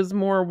like it was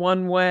more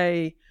one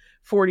way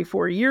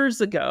 44 years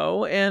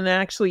ago, and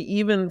actually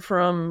even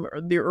from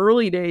the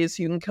early days,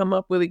 you can come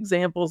up with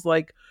examples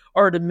like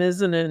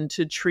artemisinin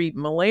to treat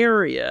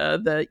malaria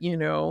that,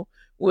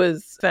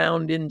 was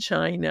found in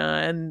China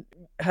and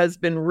has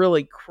been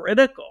really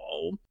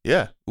critical.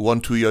 Yeah, won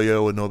Tu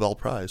Youyou a Nobel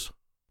Prize.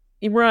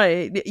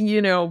 Right,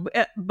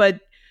 but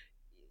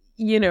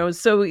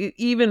so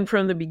even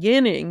from the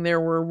beginning,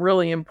 there were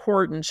really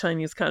important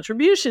Chinese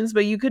contributions,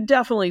 but you could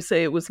definitely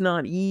say it was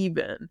not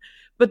even.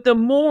 But the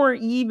more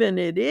even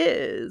it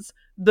is,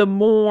 the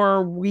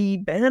more we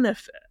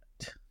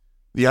benefit.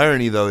 The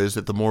irony, though, is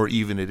that the more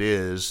even it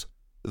is,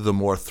 the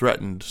more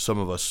threatened some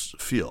of us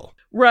feel.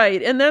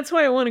 Right. And that's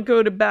why I want to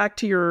go back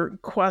to your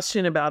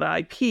question about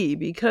IP,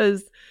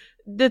 because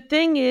The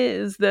thing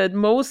is that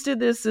most of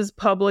this is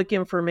public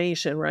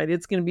information, right?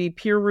 It's going to be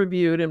peer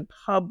reviewed and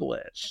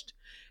published.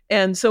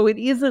 And so it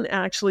isn't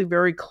actually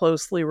very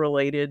closely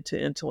related to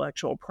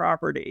intellectual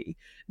property.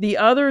 The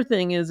other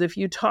thing is, if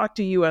you talk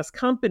to US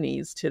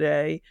companies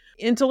today,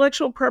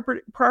 intellectual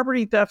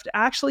property theft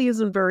actually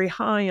isn't very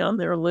high on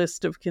their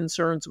list of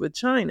concerns with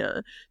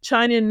China.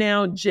 China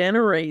now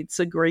generates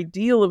a great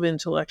deal of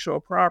intellectual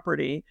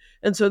property.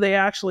 And so they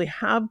actually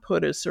have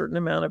put a certain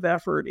amount of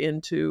effort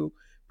into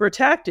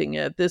protecting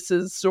it. This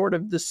is sort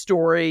of the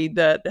story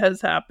that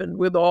has happened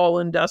with all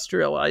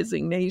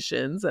industrializing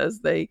nations.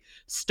 As they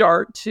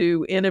start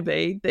to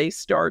innovate, they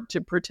start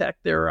to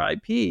protect their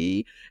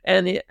IP.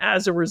 And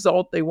as a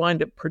result, they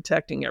wind up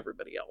protecting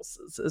everybody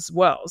else's as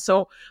well.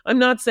 So I'm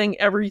not saying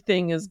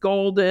everything is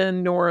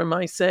golden, nor am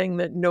I saying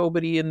that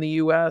nobody in the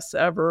US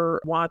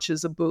ever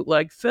watches a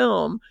bootleg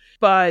film.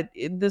 But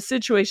the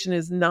situation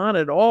is not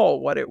at all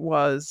what it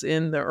was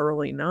in the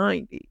early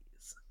 90s.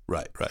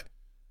 Right.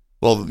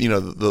 Well,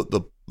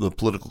 the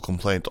political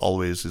complaint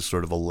always is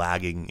sort of a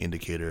lagging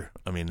indicator.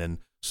 I mean, and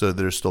so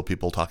there's still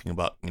people talking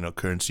about,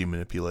 currency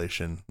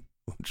manipulation,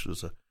 which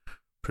was a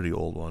pretty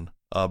old one.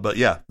 But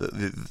yeah,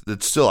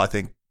 it's still, I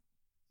think,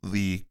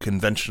 the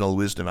conventional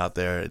wisdom out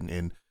there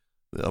in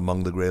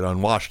among the great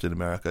unwashed in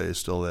America is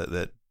still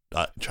that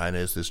China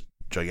is this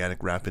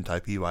gigantic rampant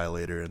IP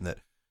violator, and that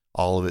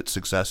all of its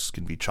success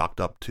can be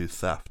chalked up to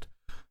theft.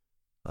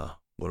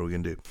 What are we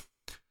going to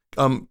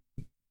do?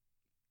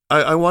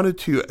 I wanted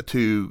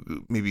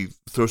to maybe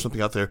throw something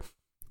out there.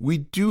 We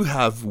do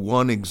have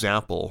one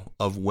example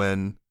of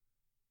when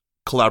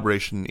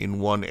collaboration in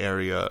one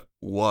area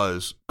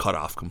was cut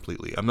off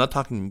completely. I'm not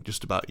talking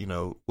just about,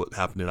 what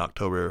happened in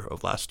October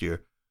of last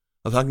year.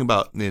 I'm talking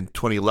about in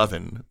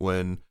 2011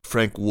 when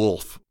Frank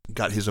Wolf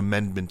got his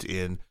amendment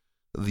in,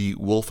 the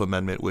Wolf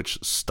Amendment, which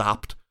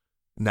stopped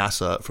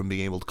NASA from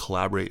being able to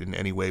collaborate in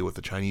any way with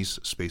the Chinese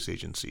Space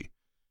Agency.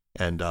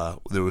 And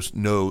there was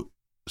no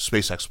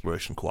space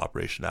exploration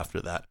cooperation after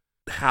that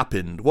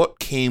happened. What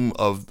came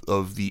of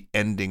the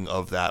ending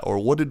of that, or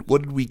what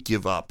did we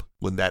give up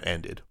when that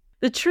ended?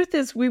 The truth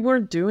is, we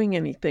weren't doing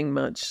anything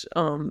much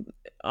on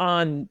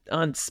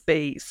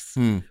space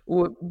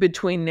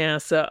between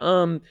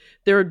NASA.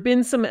 There had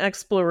been some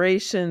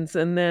explorations,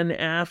 and then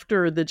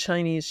after the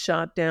Chinese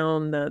shot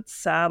down that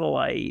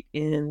satellite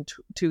in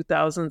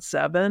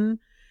 2007,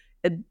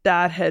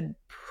 that had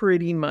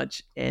pretty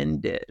much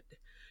ended.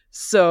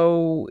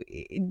 So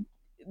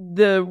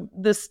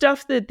the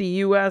stuff that the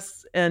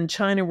US and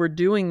China were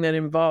doing that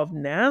involved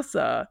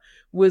NASA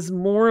was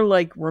more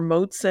like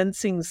remote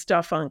sensing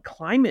stuff on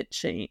climate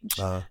change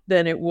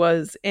than it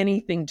was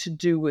anything to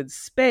do with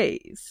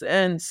space.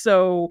 And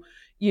so,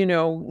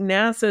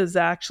 NASA is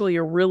actually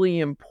a really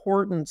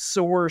important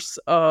source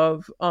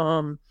of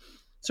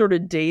sort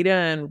of data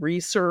and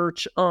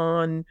research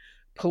on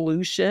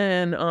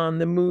pollution, on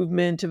the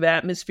movement of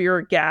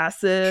atmospheric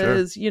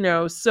gases,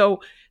 Sure.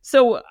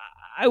 So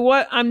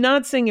I'm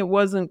not saying it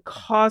wasn't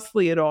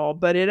costly at all,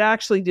 but it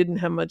actually didn't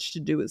have much to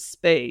do with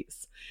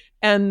space.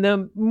 And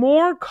the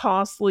more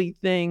costly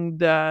thing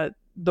that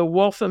the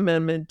Wolf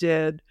Amendment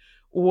did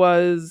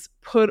was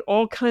put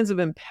all kinds of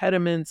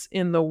impediments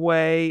in the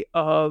way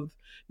of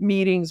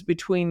meetings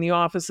between the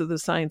Office of the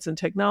Science and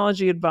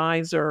Technology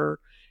Advisor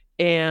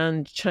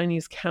and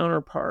Chinese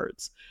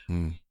counterparts.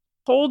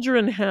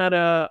 Holdren had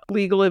a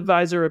legal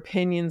advisor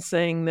opinion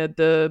saying that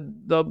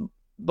the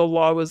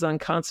law was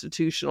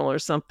unconstitutional or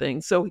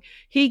something. So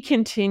he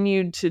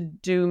continued to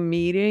do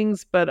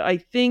meetings, but I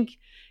think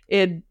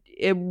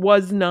it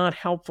was not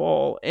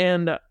helpful.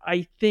 And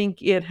I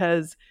think it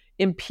has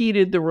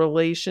impeded the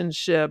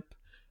relationship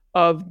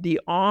of the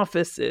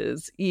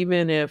offices,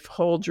 even if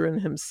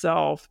Holdren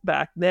himself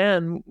back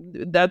then,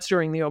 that's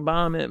during the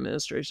Obama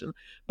administration.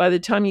 By the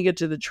time you get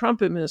to the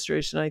Trump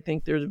administration, I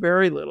think there's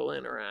very little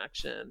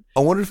interaction. I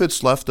wonder if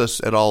it's left us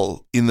at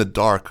all in the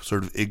dark,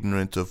 sort of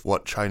ignorant of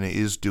what China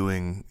is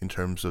doing in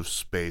terms of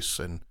space,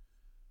 and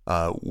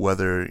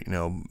whether,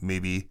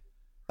 maybe,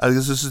 I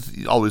guess this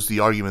is always the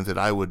argument that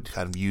I would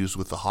kind of use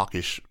with the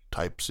hawkish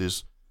types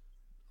is,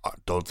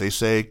 don't they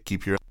say,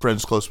 keep your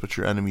friends close but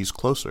your enemies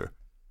closer?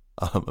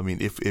 I mean,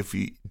 if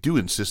you do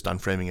insist on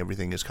framing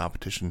everything as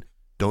competition,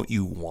 don't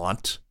you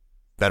want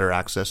better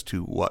access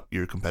to what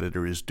your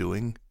competitor is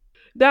doing?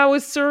 That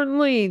was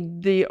certainly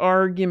the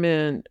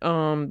argument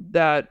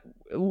that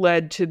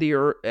led to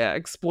the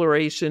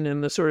exploration in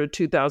the sort of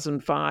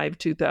 2005,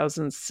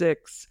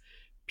 2006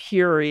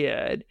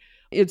 period.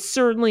 It's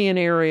certainly an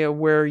area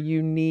where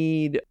you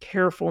need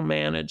careful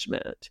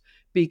management,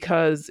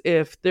 because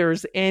if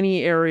there's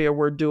any area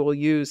where dual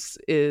use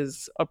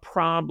is a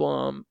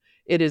problem,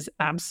 it is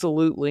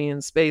absolutely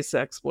in space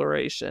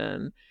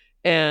exploration.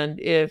 And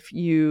if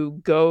you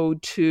go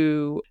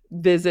to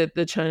visit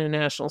the China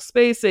National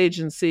Space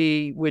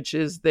Agency, which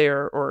is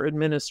or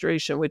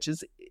administration, which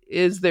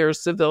is their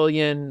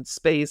civilian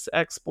space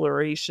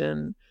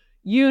exploration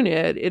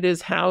unit, it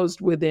is housed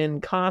within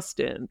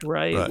COSTINT,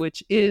 right?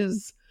 Which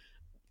is,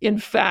 in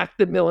fact,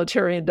 the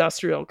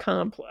military-industrial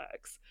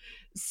complex.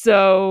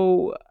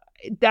 So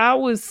that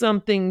was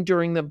something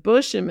during the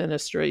Bush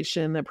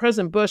administration that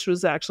President Bush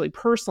was actually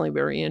personally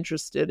very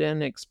interested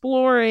in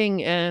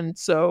exploring. And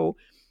so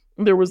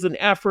there was an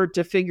effort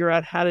to figure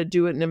out how to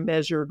do it in a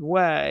measured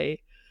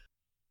way.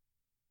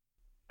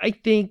 I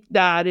think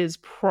that is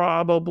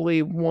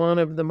probably one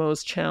of the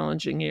most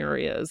challenging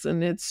areas.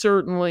 And it's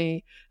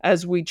certainly,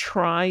 as we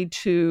try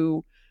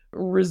to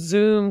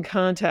resume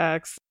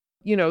contacts,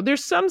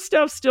 there's some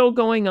stuff still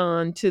going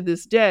on to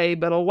this day,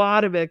 but a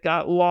lot of it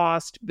got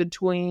lost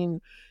between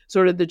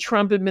sort of the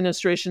Trump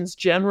administration's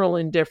general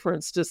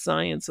indifference to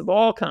science of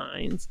all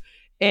kinds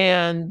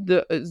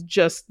and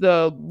just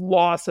the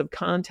loss of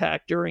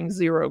contact during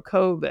zero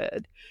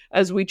COVID.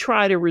 As we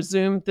try to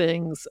resume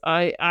things,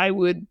 I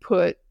would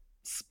put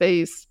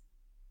space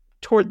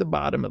toward the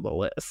bottom of the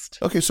list.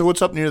 Okay, so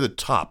what's up near the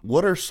top?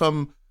 What are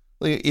some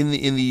in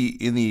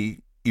the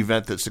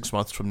event that 6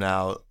 months from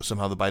now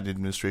somehow the Biden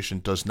administration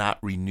does not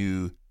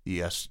renew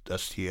the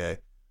STA?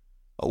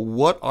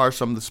 What are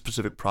some of the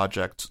specific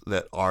projects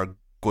that are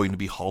going to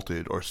be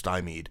halted or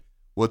stymied?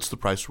 What's the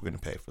price we're going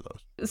to pay for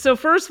those? So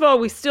first of all,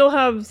 we still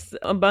have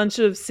a bunch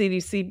of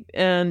CDC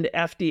and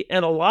FDA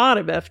and a lot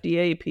of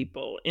FDA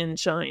people in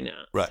China.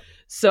 Right.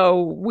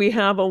 So we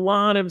have a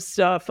lot of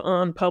stuff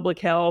on public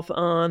health,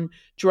 on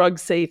drug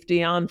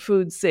safety, on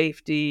food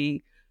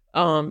safety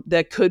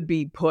that could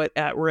be put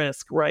at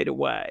risk right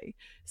away.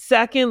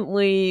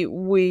 Secondly,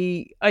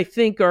 we, I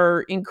think,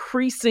 are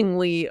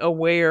increasingly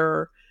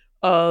aware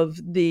of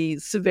the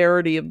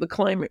severity of the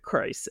climate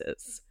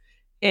crisis.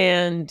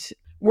 And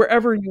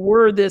wherever you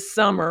were this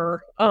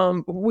summer,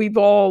 we've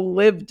all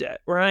lived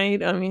it,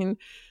 right? I mean,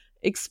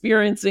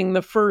 experiencing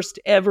the first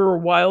ever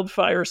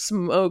wildfire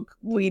smoke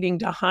leading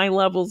to high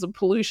levels of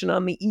pollution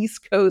on the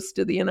East Coast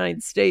of the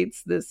United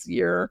States this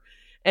year,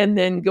 and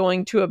then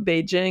going to a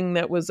Beijing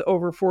that was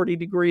over 40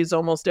 degrees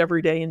almost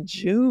every day in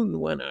June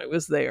when I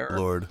was there.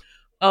 Lord.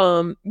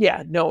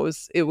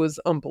 It was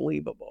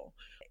unbelievable.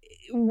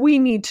 We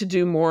need to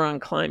do more on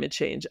climate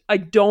change. I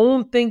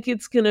don't think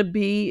it's going to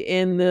be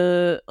in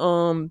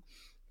the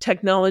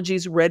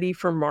technologies ready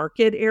for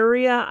market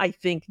area. I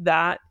think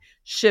that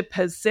ship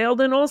has sailed.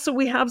 And also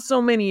we have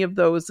so many of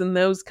those, and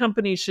those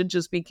companies should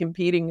just be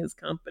competing as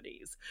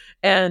companies.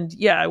 And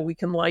yeah, we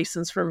can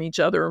license from each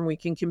other and we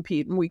can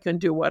compete and we can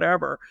do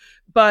whatever.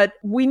 But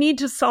we need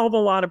to solve a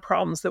lot of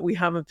problems that we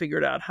haven't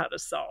figured out how to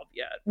solve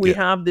yet. We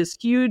have this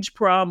huge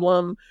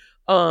problem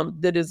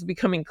that is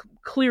becoming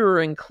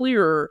clearer and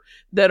clearer,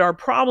 that our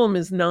problem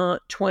is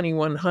not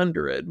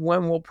 2100,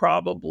 when we'll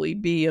probably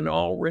be an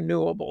all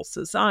renewable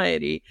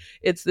society.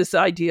 It's this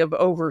idea of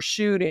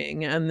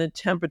overshooting and the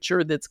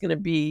temperature that's going to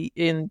be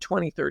in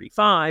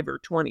 2035 or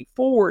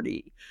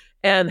 2040.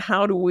 And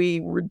how do we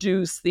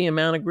reduce the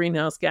amount of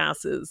greenhouse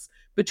gases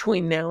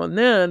between now and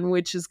then,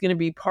 which is going to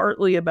be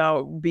partly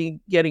about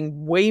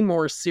getting way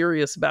more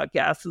serious about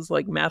gases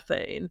like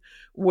methane,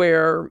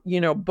 where,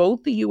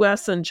 both the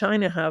US and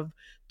China have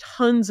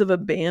tons of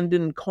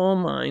abandoned coal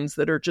mines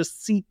that are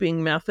just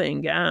seeping methane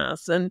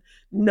gas. And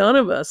none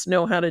of us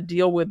know how to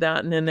deal with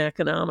that in an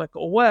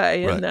economical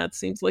way. And that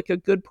seems like a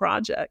good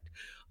project.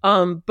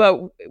 But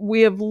we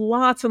have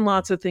lots and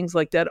lots of things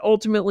like that.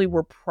 Ultimately,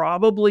 we're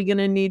probably going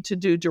to need to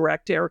do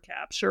direct air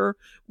capture,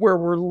 where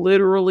we're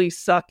literally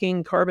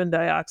sucking carbon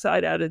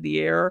dioxide out of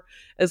the air.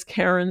 As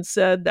Karen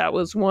said, that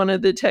was one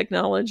of the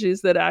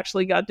technologies that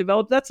actually got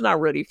developed. That's not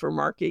ready for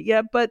market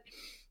yet, but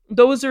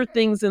those are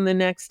things in the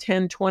next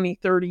 10, 20,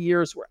 30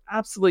 years we're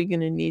absolutely going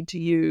to need to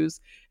use.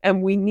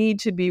 And we need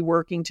to be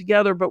working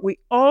together, but we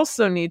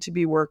also need to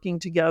be working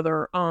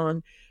together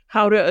on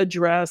how to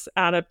address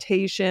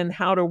adaptation,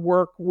 how to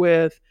work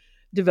with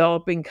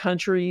developing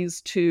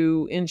countries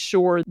to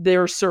ensure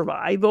their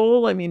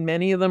survival. I mean,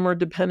 many of them are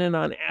dependent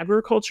on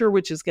agriculture,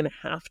 which is going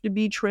to have to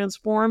be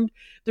transformed.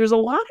 There's a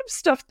lot of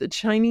stuff the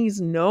Chinese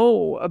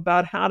know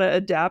about how to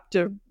adapt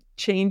to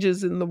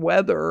changes in the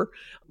weather,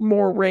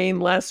 more rain,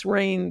 less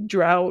rain,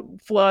 drought,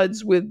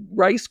 floods with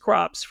rice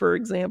crops, for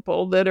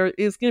example,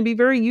 is going to be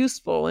very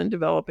useful in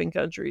developing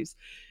countries.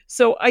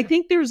 So I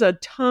think there's a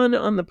ton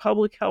on the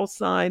public health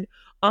side,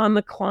 on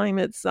the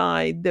climate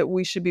side, that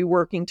we should be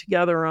working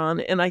together on.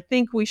 And I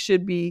think we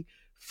should be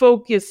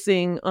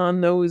focusing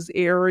on those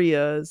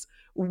areas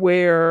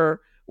where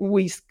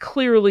we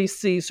clearly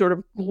see sort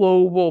of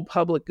global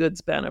public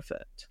goods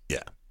benefit.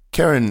 Yeah.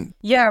 Karen.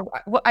 Yeah,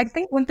 well, I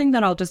think one thing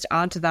that I'll just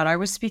add to that, I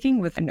was speaking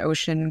with an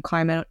ocean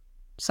climate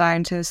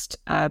scientist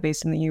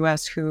based in the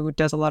US who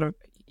does a lot of,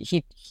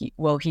 he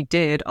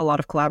did a lot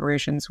of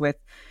collaborations with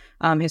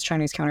his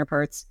Chinese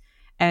counterparts.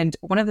 And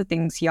one of the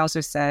things he also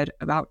said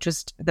about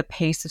just the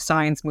pace of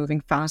science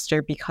moving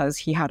faster because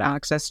he had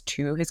access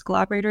to his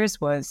collaborators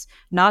was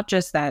not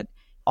just that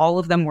all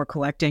of them were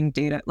collecting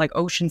data, like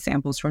ocean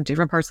samples from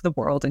different parts of the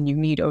world, and you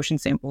need ocean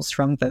samples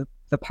from the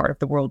part of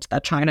the world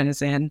that China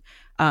is in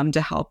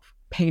to help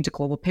paint a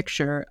global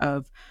picture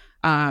of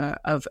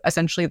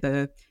essentially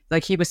the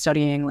like he was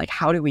studying like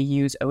how do we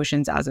use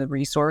oceans as a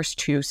resource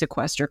to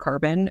sequester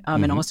carbon,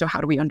 and also how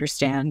do we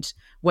understand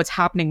what's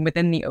happening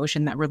within the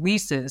ocean that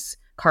releases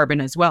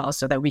carbon as well,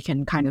 so that we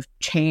can kind of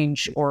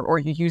change or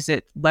use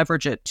it,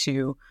 leverage it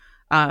to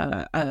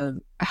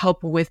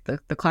help with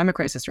the climate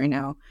crisis right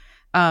now.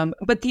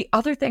 But the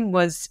other thing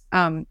was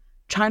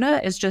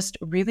China is just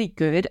really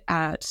good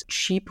at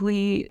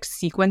cheaply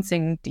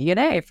sequencing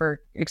DNA, for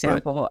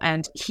example. Right.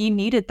 And he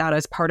needed that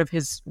as part of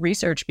his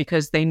research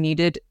because they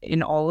needed,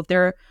 in all of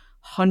their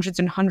hundreds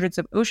and hundreds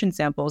of ocean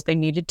samples, they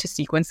needed to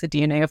sequence the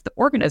DNA of the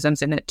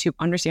organisms in it to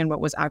understand what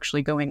was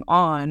actually going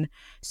on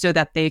so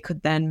that they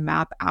could then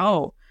map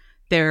out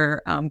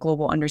their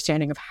global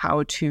understanding of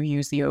how to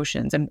use the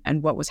oceans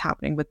and what was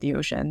happening with the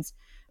oceans.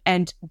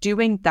 And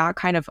doing that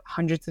kind of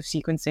hundreds of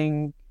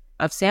sequencing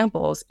of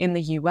samples in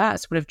the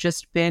US would have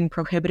just been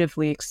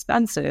prohibitively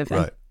expensive. Right.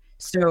 And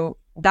so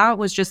that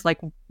was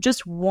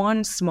just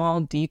one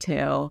small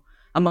detail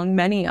among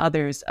many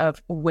others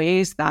of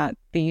ways that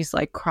these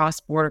like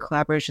cross-border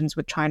collaborations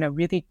with China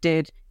really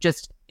did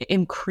just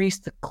increase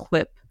the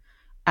clip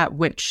at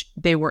which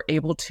they were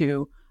able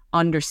to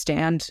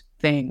understand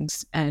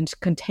things and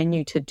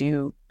continue to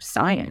do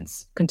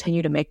science,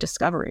 continue to make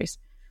discoveries.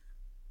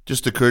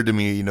 Just occurred to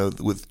me,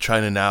 with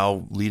China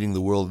now leading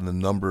the world in the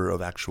number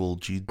of actual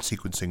gene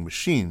sequencing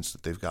machines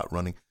that they've got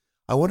running,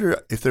 I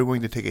wonder if they're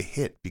going to take a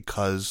hit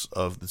because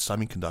of the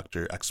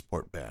semiconductor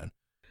export ban.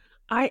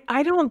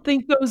 I don't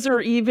think those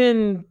are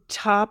even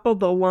top of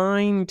the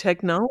line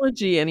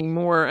technology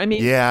anymore. I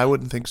mean, yeah, I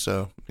wouldn't think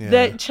so. Yeah.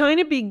 That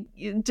China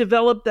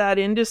developed that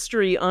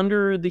industry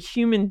under the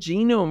Human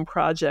Genome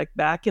Project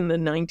back in the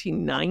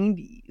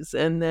 1990s,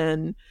 and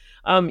then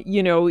I've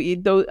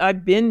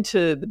been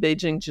to the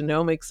Beijing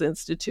Genomics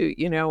Institute.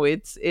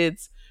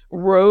 It's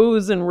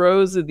rows and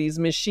rows of these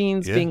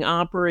machines being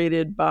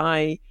operated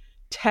by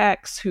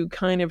techs who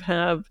kind of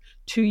have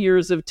 2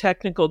 years of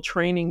technical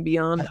training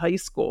beyond high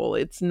school.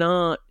 It's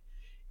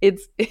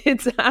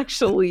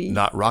actually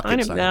not rocket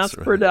kind of science, mass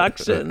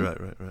production.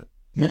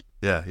 Right.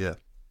 Yeah.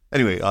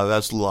 Anyway,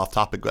 that's a little off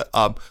topic.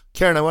 But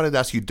Karen, I wanted to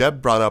ask you,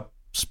 Deb brought up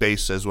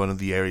space as one of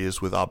the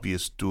areas with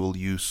obvious dual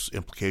use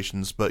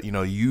implications, but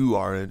you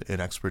are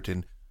an expert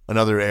in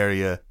another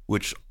area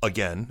which,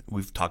 again,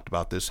 we've talked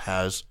about this,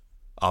 has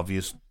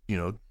obvious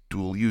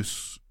dual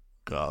use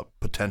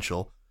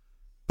potential,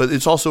 but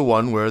it's also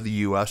one where the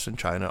U.S. and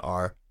China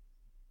are,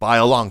 by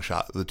a long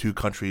shot, the two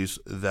countries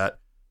that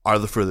are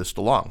the furthest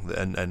along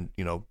and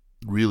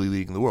really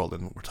leading the world.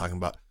 And we're talking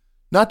about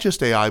not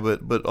just AI,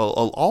 but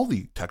all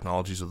the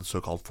technologies of the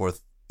so-called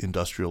fourth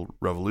industrial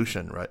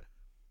revolution, right?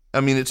 I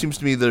mean, it seems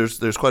to me there's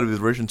quite a bit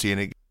of urgency,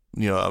 and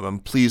I'm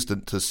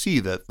pleased to see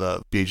that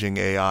the Beijing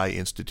AI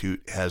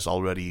Institute has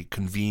already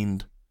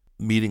convened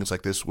meetings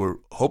like this, where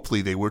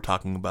hopefully they were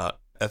talking about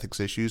ethics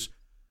issues.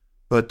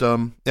 But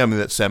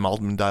that Sam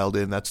Altman dialed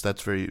in. That's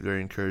very, very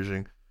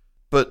encouraging.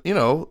 But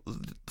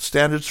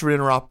standards for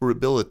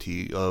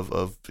interoperability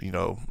of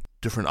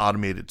different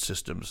automated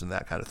systems and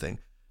that kind of thing.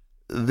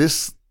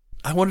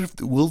 I wonder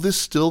will this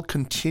still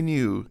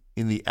continue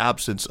in the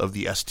absence of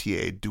the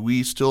STA? Do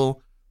we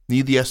still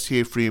need the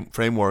STA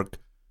framework,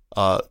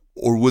 or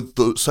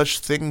would such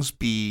things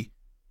be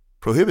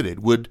prohibited?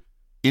 Would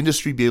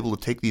industry be able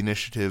to take the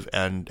initiative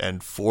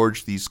and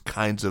forge these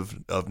kinds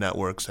of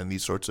networks and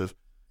these sorts of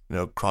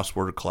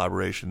cross-border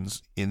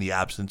collaborations in the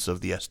absence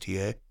of the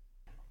STA?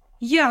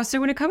 Yeah, so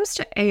when it comes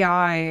to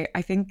AI,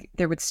 I think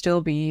there would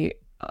still be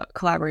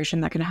collaboration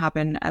that can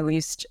happen, at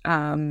least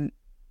in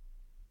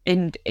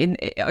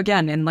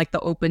like the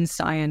open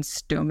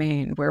science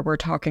domain, where we're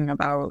talking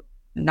about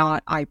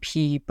not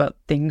IP but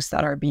things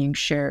that are being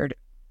shared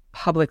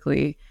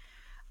publicly.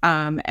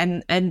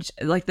 And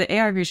like the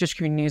AI research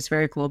community is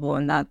very global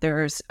in that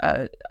there's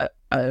a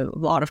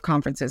lot of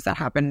conferences that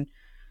happen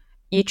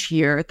each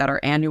year that are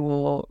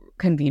annual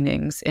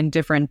convenings in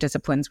different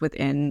disciplines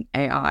within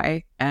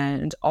AI,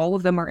 and all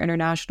of them are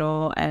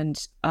international. And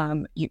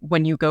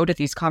when you go to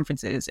these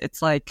conferences,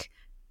 it's like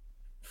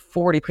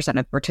 40% of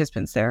the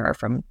participants there are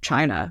from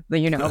China.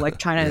 Like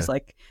China is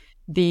like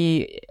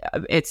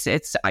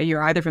it's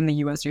you're either from the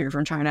US or you're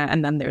from China,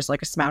 and then there's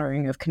like a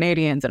smattering of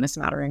Canadians and a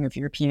smattering of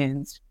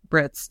Europeans,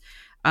 Brits.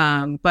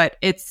 But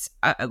it's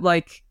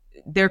like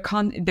they're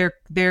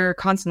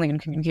constantly in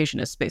communication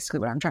is basically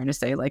what I'm trying to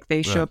say. Like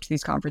they show up to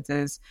these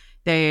conferences,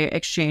 they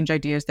exchange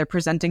ideas, they're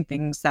presenting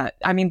things that,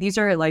 these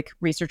are like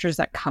researchers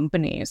at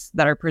companies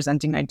that are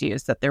presenting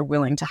ideas that they're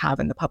willing to have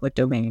in the public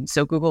domain.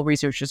 So Google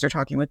researchers are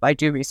talking with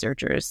Baidu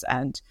researchers,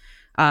 and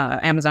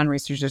Amazon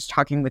researchers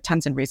talking with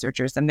Tencent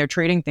researchers, and they're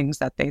trading things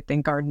that they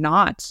think are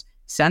not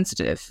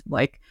sensitive,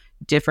 like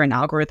different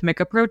algorithmic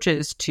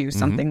approaches to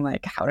something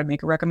like how to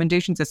make a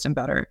recommendation system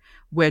better,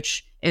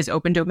 which is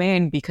open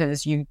domain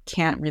because you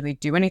can't really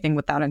do anything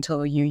with that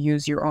until you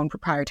use your own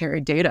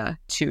proprietary data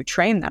to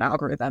train that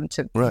algorithm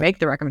to make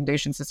the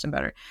recommendation system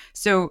better.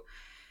 So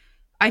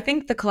I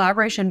think the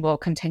collaboration will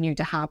continue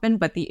to happen,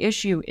 but the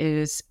issue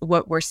is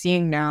what we're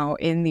seeing now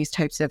in these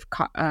types of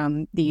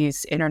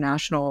these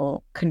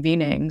international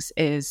convenings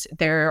is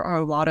there are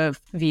a lot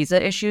of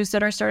visa issues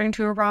that are starting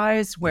to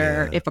arise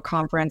where if a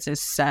conference is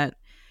set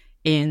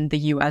in the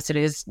US, it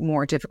is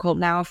more difficult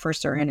now for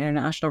certain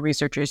international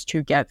researchers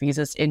to get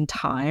visas in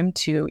time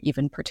to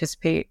even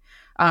participate.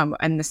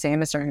 And the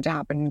same is starting to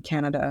happen in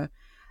Canada.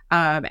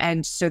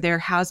 And so there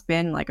has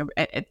been like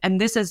and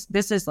this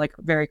is like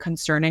very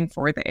concerning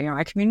for the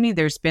AI community.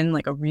 There's been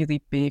like a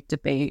really big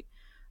debate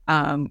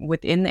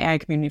within the AI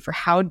community for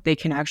how they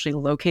can actually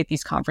locate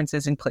these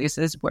conferences in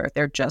places where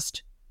they're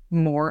just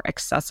more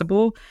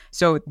accessible.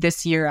 So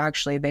this year,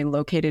 actually, they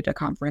located a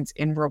conference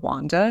in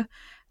Rwanda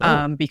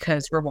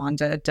because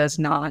Rwanda does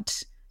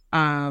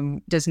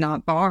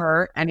not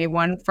bar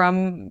anyone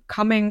from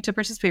coming to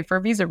participate for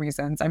visa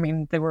reasons. I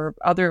mean, there were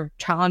other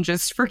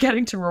challenges for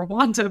getting to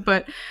Rwanda,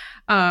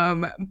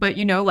 but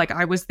you know, like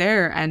I was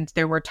there and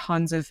there were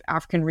tons of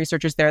African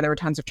researchers there. There were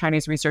tons of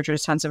Chinese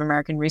researchers, tons of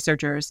American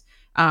researchers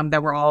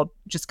that were all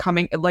just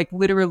coming, like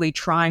literally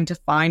trying to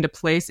find a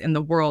place in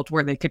the world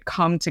where they could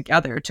come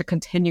together to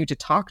continue to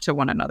talk to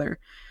one another.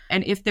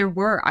 And if there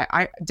were,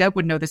 Deb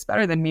would know this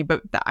better than me,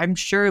 but I'm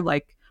sure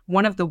like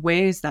one of the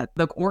ways that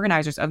the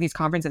organizers of these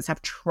conferences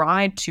have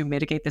tried to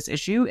mitigate this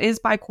issue is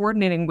by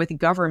coordinating with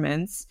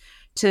governments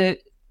to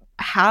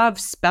have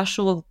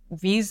special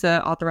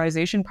visa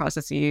authorization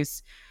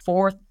processes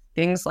for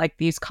things like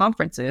these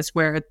conferences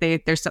where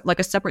there's like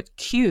a separate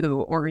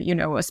queue or, you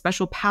know, a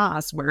special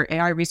pass where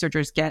AI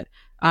researchers get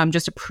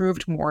just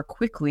approved more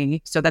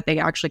quickly so that they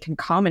actually can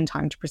come in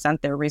time to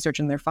present their research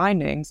and their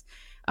findings.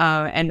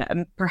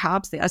 And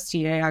perhaps the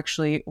STA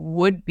actually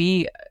would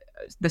be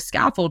the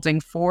scaffolding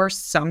for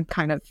some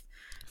kind of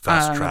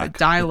fast track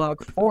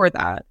dialogue for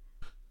that.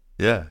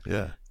 Yeah.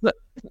 But,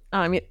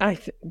 I mean,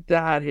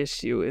 that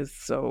issue is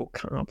so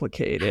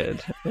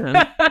complicated.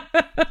 And,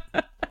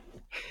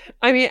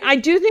 I mean, I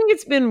do think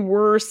it's been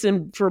worse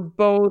for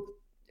both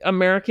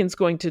Americans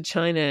going to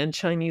China and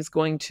Chinese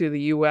going to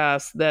the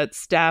US that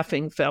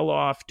staffing fell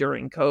off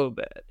during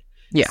COVID.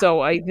 Yeah.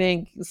 So I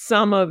think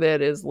some of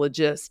it is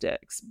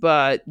logistics,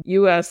 but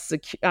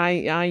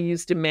I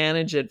used to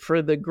manage it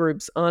for the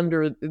groups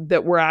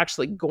that were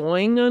actually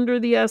going under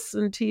the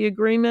S&T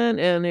agreement,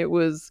 and it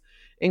was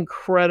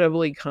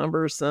incredibly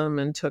cumbersome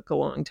and took a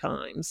long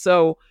time.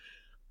 So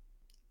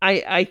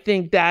I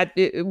think that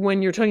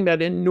when you're talking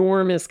about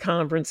enormous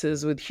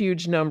conferences with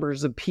huge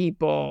numbers of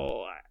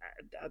people,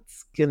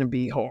 that's going to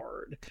be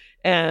hard.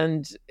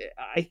 And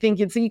I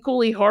think it's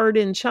equally hard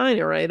in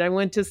China, right? I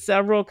went to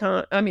several,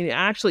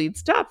 actually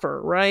it's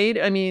tougher,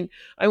 right? I mean,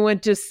 I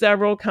went to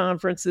several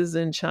conferences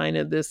in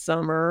China this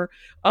summer.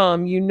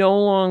 You no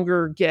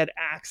longer get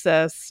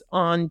access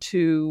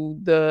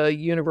onto the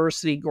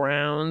university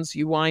grounds.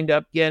 You wind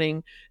up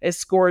getting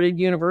escorted.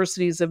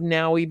 Universities have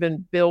now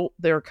even built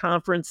their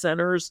conference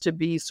centers to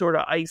be sort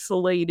of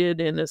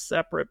isolated in a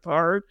separate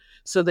part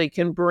so they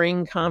can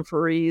bring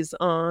conferees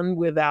on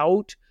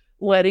without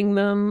letting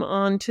them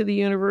onto the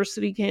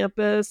university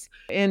campus.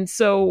 And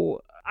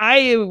so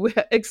I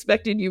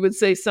expected you would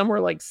say somewhere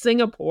like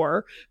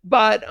Singapore,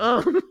 but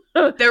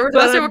there was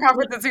also a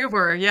conference in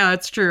Singapore. Yeah,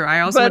 it's true.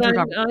 I also went to a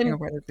conference in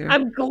Singapore too.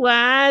 I'm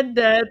glad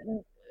that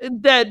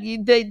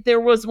there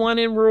was one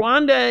in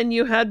Rwanda and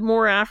you had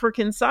more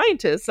African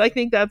scientists. I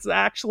think that's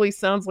actually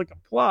sounds like a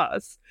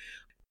plus.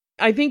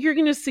 I think you're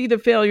going to see the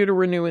failure to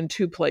renew in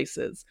two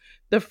places.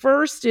 The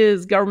first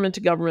is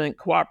government-to-government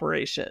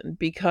cooperation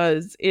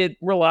because it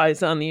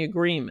relies on the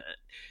agreement.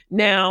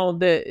 Now,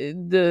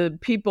 the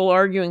people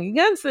arguing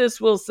against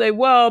this will say,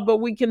 well, but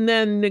we can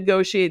then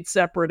negotiate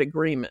separate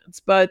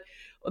agreements. But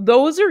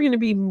those are going to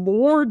be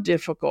more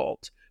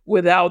difficult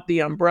without the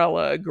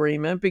umbrella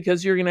agreement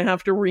because you're going to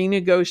have to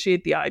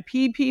renegotiate the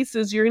IP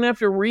pieces. You're going to have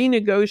to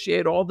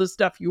renegotiate all the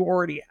stuff you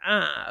already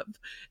have.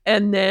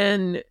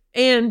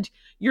 And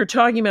you're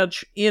talking about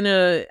in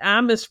an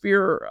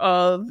atmosphere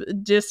of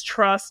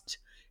distrust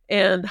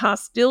and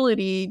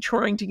hostility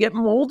trying to get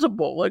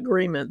multiple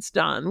agreements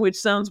done, which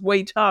sounds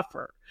way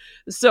tougher.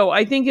 So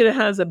I think it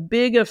has a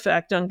big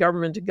effect on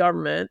government to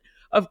government.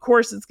 Of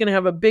course, it's going to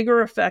have a bigger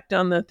effect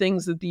on the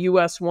things that the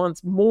U.S.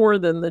 wants more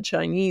than the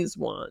Chinese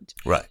want.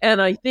 Right.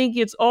 And I think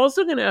it's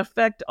also going to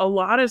affect a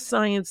lot of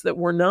science that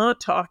we're not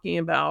talking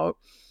about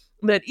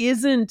that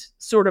isn't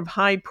sort of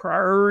high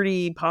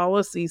priority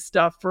policy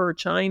stuff for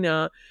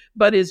China,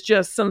 but is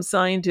just some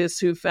scientists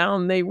who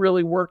found they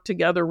really work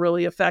together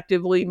really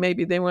effectively.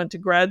 Maybe they went to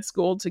grad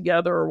school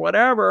together or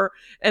whatever,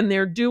 and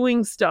they're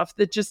doing stuff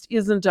that just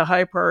isn't a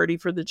high priority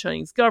for the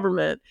Chinese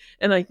government.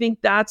 And I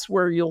think that's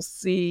where you'll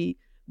see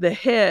the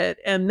hit,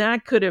 and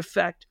that could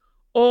affect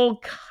all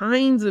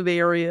kinds of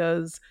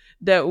areas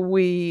that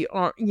we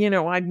are,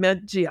 I've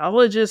met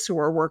geologists who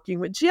are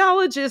working with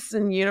geologists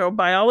and,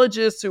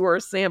 biologists who are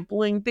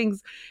sampling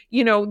things.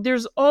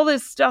 There's all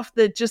this stuff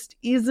that just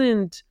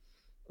isn't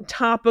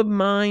top of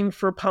mind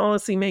for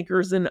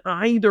policymakers in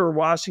either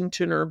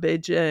Washington or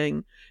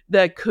Beijing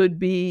that could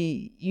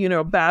be,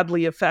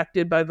 badly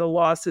affected by the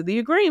loss of the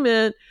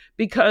agreement,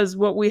 because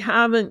what we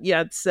haven't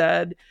yet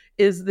said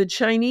is the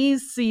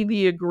Chinese see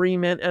the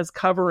agreement as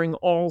covering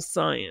all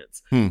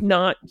science,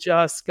 not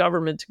just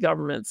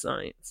government-to-government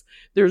science.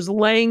 There's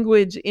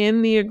language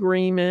in the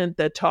agreement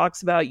that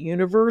talks about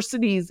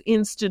universities,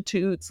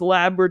 institutes,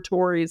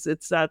 laboratories,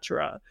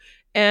 etc.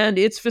 And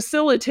it's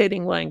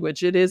facilitating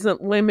language. It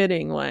isn't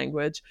limiting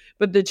language.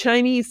 But the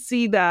Chinese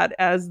see that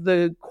as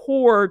the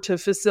core to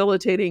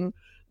facilitating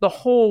the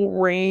whole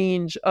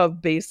range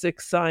of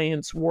basic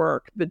science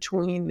work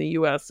between the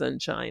US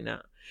and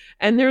China.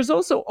 And there's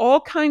also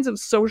all kinds of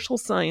social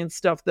science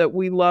stuff that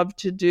we love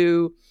to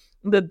do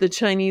that the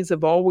Chinese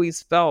have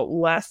always felt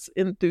less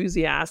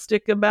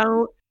enthusiastic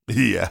about.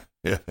 Yeah.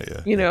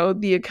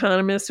 The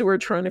economists who are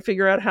trying to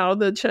figure out how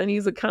the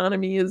Chinese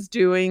economy is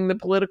doing, the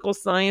political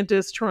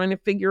scientists trying to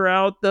figure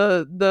out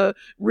the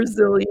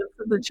resilience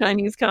of the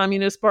Chinese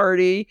Communist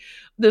Party,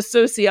 the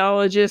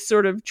sociologists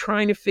sort of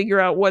trying to figure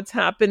out what's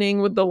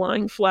happening with the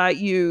lying flat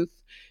youth.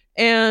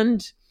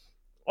 And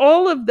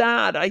all of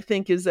that, I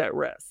think, is at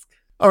risk.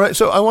 All right,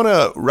 so I want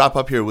to wrap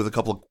up here with a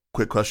couple of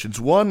quick questions.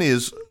 One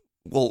is,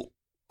 well,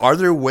 are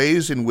there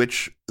ways in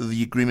which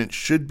the agreement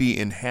should be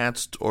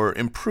enhanced or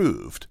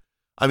improved?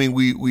 I mean,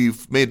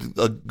 we've made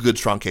a good,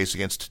 strong case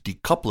against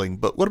decoupling,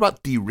 but what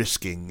about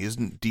de-risking?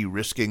 Isn't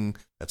de-risking,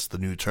 that's the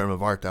new term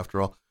of art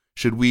after all,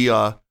 is there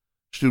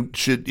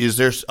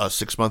a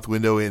 6-month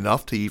window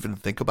enough to even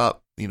think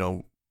about,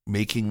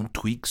 making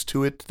tweaks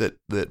to it that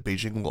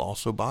Beijing will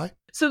also buy?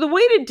 So the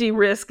way to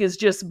de-risk is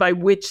just by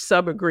which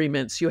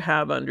sub-agreements you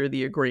have under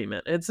the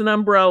agreement. It's an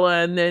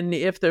umbrella, and then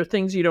if there are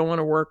things you don't want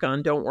to work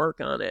on, don't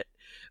work on it.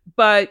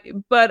 But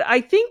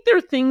I think there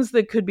are things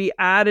that could be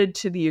added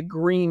to the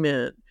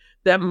agreement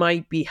that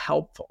might be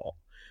helpful.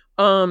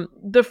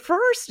 The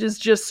first is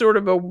just sort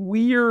of a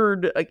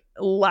weird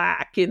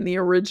lack in the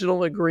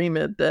original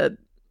agreement that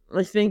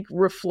I think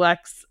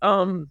reflects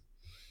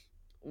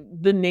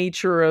the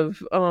nature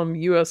of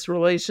U.S.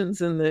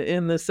 relations in the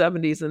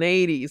 70s and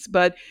 80s.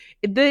 But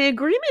the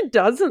agreement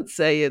doesn't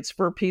say it's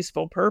for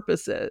peaceful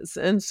purposes.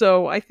 And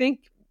so I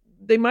think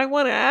they might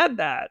want to add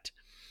that.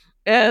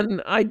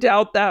 And I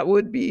doubt that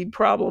would be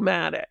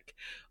problematic.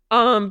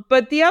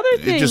 But the other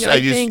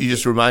thing, you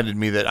just reminded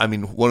me that, I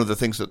mean, one of the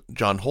things that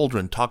John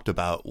Holdren talked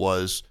about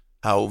was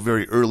how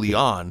very early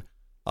on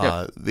they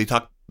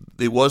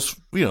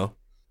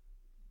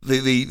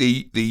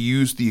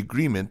used the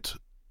agreement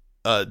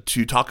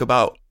to talk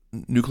about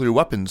nuclear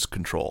weapons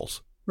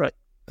controls. Right.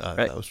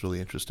 That was really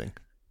interesting.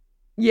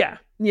 Yeah.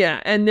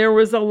 And there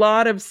was a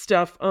lot of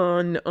stuff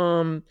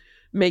on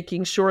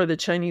making sure the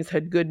Chinese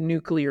had good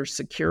nuclear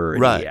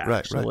security,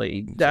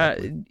 actually. Right. That,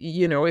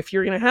 exactly. If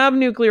you're going to have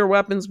nuclear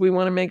weapons, we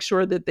want to make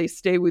sure that they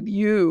stay with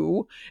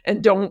you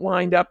and don't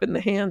wind up in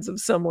the hands of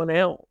someone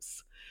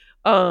else.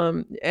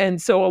 And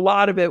so a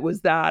lot of it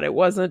was that. It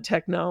wasn't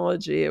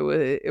technology.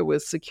 It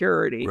was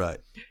security.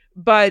 Right.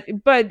 But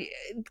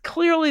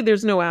clearly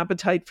there's no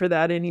appetite for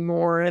that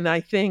anymore. And I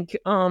think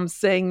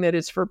saying that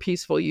it's for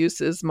peaceful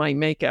uses might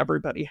make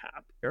everybody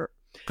happier.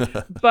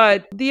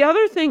 But the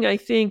other thing I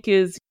think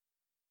is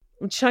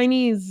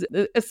Chinese,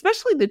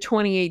 especially the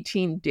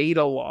 2018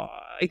 data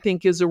law, I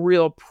think is a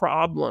real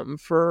problem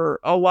for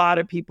a lot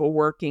of people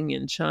working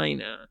in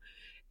China.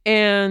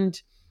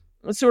 And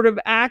sort of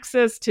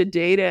access to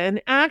data.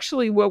 And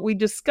actually what we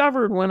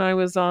discovered when I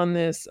was on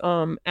this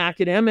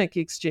academic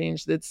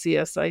exchange that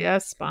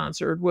CSIS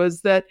sponsored was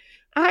that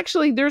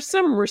actually there's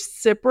some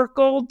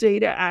reciprocal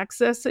data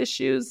access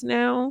issues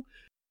now.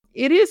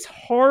 It is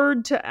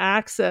hard to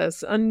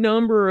access a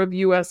number of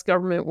US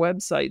government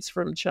websites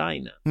from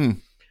China.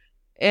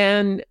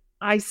 And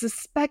I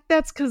suspect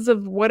that's because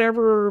of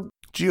whatever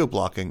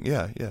geo-blocking,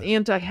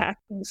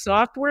 anti-hacking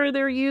software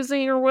they're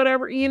using or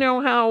whatever. You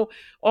know how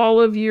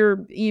all of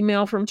your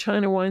email from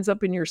China winds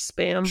up in your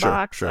spam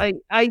box? Sure.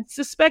 I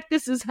suspect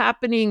this is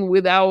happening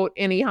without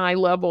any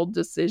high-level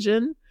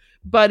decision,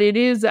 but it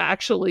is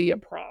actually a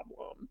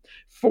problem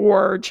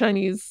for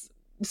Chinese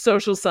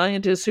social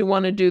scientists who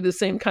want to do the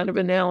same kind of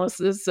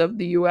analysis of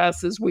the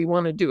US as we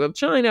want to do of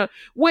China,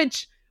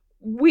 which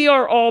we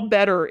are all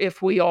better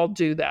if we all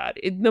do that.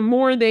 The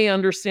more they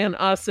understand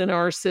us and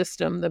our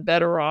system, the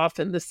better off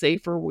and the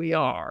safer we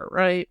are,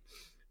 right?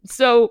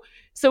 So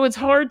it's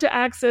hard to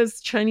access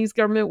Chinese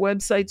government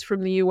websites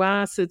from the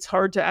US. It's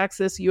hard to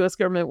access US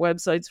government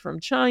websites from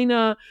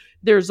China.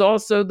 There's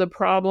also the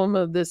problem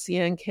of the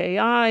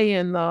CNKI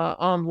and the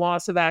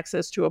loss of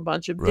access to a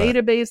bunch of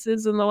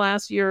databases in the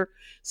last year.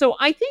 So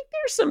I think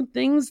there's some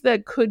things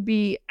that could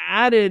be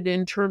added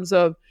in terms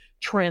of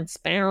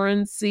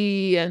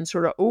transparency and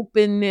sort of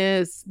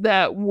openness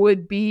that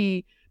would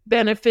be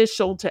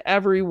beneficial to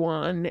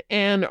everyone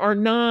and are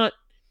not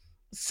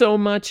so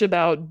much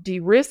about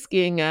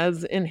de-risking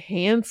as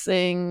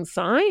enhancing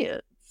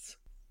science.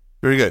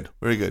 Very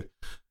good.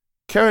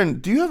 Karen,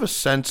 do you have a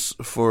sense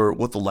for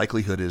what the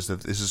likelihood is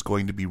that this is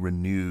going to be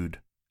renewed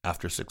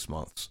after 6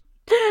 months?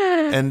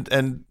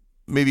 and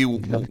maybe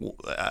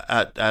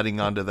adding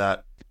on to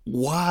that,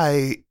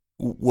 why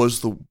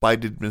was the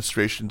Biden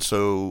administration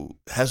so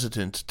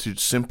hesitant to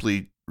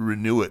simply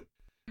renew it?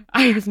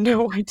 I have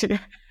no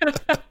idea.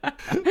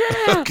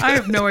 Okay. I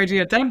have no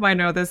idea. Deb might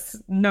know this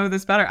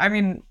better. I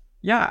mean,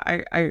 yeah,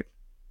 I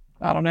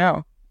don't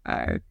know.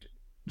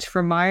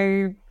 From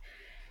my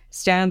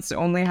stance,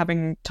 only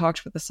having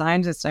talked with the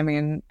scientists, I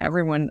mean,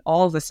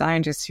 all the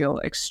scientists feel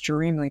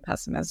extremely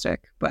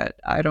pessimistic, but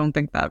I don't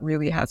think that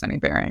really has any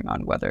bearing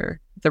on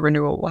whether the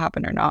renewal will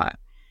happen or not.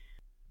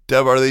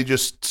 Deb, are they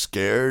just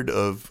scared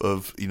of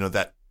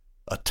that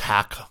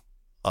attack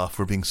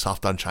for being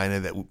soft on China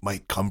that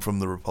might come from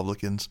the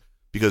Republicans?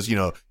 Because,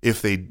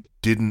 if they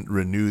didn't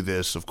renew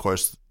this, of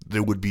course,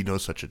 there would be no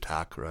such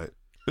attack, right?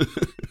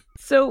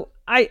 So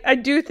I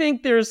do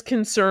think there's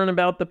concern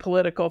about the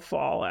political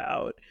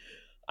fallout.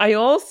 I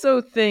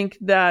also think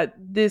that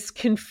this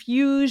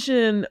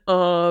confusion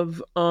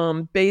of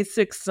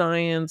basic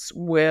science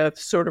with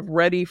sort of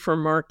ready for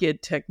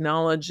market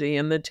technology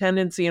and the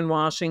tendency in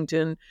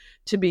Washington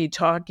to be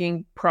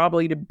talking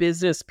probably to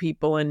business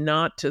people and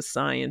not to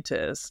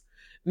scientists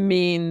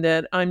mean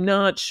that I'm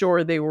not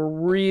sure they were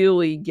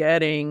really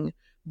getting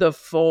the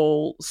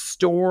full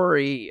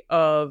story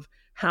of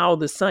how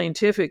the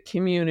scientific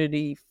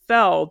community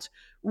felt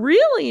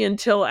really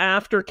until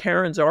after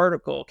Karen's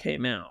article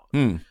came out.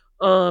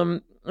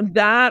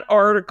 That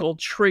article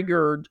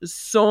triggered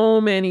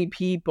so many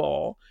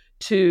people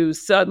to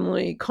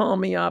suddenly call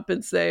me up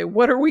and say,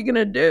 what are we going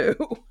to do?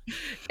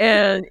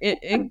 And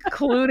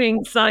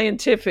including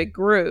scientific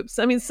groups.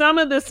 I mean, some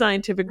of the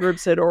scientific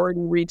groups had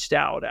already reached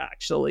out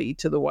actually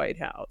to the White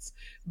House,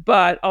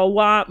 but a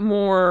lot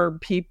more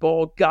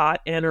people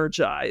got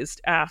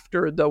energized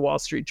after the Wall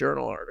Street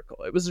Journal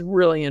article. It was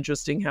really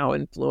interesting how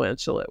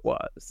influential it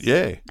was.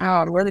 Yay. Oh,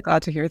 I'm really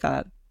glad to hear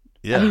that.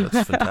 Yeah,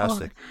 that's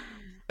fantastic.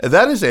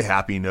 That is a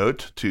happy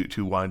note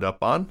to wind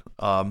up on.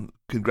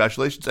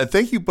 Congratulations. And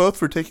thank you both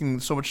for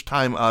taking so much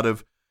time out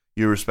of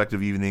your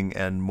respective evening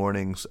and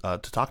mornings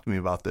to talk to me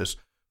about this.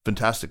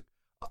 Fantastic.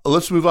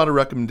 Let's move on to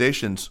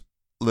recommendations.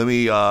 Let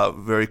me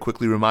very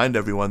quickly remind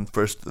everyone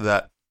first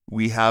that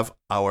we have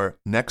our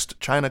next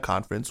China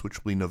conference,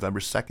 which will be November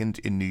 2nd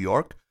in New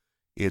York.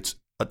 It's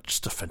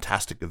just a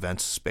fantastic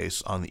events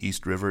space on the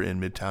East River in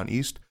Midtown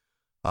East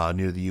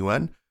near the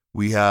UN.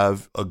 We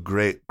have a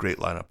great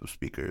lineup of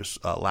speakers.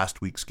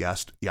 Last week's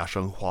guest,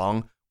 Yasheng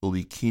Huang, will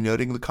be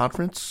keynoting the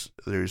conference.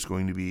 There's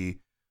going to be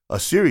a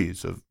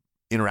series of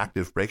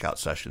interactive breakout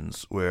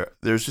sessions where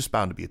there's just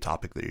bound to be a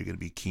topic that you're going to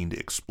be keen to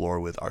explore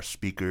with our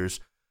speakers.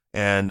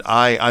 And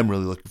I'm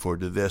really looking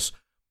forward to this.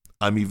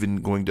 I'm even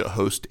going to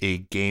host a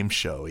game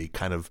show, a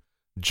kind of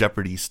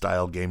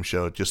Jeopardy-style game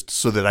show, just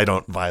so that I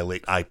don't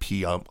violate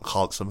IP. I'll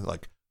call it something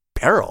like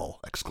Peril! !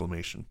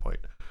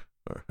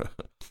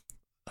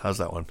 How's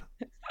that one?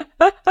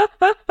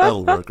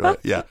 That'll work, right?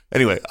 Yeah.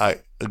 Anyway, I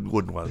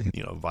wouldn't want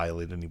to,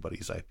 violate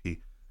anybody's IP.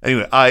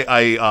 Anyway,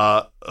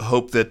 I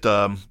hope that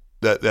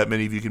that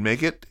many of you can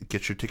make it.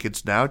 Get your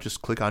tickets now.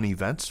 Just click on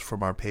events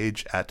from our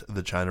page at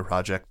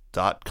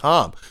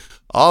thechinaproject.com.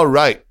 All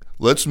right,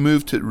 let's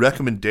move to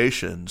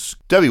recommendations.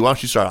 Debbie, why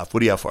don't you start off? What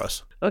do you have for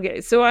us?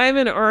 Okay, so I have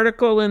an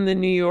article in The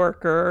New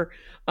Yorker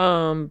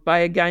by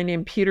a guy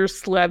named Peter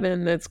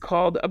Slevin that's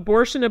called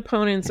Abortion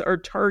Opponents Are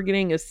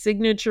Targeting a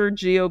Signature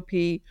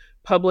GOP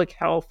Public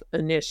Health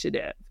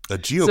Initiative. A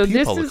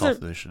GOP public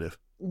health initiative?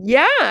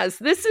 Yes,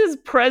 this is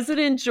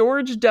President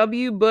George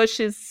W.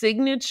 Bush's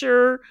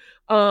signature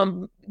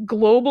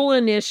global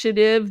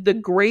initiative, the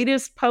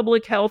greatest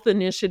public health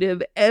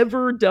initiative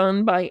ever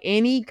done by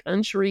any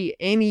country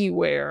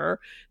anywhere.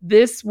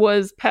 This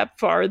was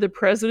PEPFAR, the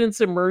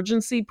President's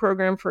Emergency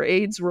Program for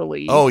AIDS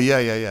Relief. Oh,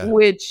 yeah.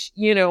 Which,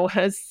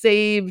 has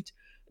saved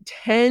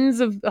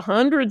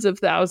hundreds of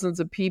thousands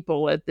of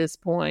people at this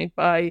point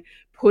by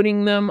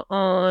putting them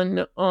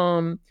on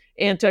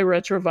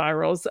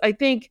antiretrovirals. I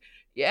think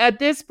at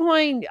this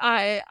point,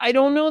 I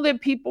don't know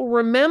that people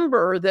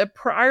remember that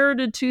prior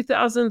to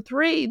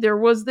 2003, there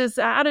was this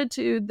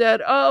attitude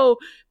that,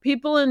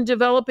 people in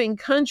developing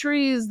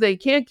countries, they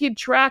can't keep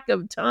track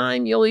of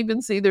time. You'll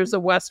even see there's a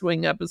West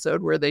Wing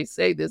episode where they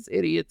say this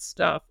idiot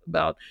stuff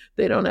about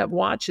they don't have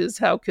watches.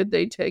 How could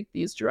they take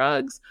these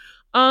drugs?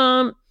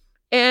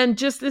 And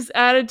just this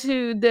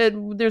attitude that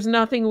there's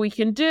nothing we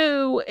can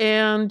do.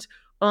 And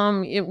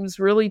it was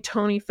really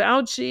Tony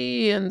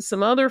Fauci and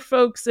some other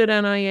folks at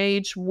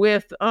NIH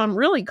with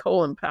really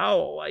Colin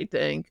Powell, I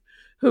think,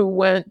 who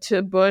went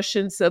to Bush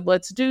and said,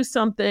 let's do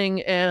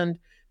something. And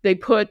they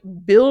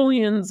put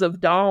billions of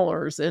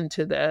dollars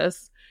into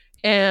this.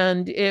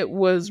 And it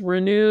was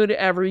renewed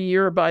every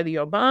year by the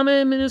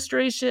Obama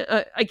administration.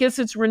 I guess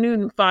it's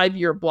renewed in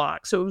 5-year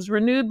blocks. So it was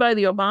renewed by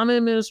the Obama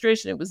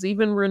administration. It was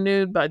even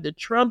renewed by the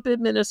Trump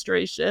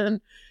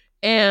administration.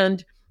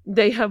 And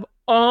they have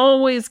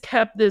always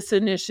kept this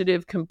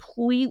initiative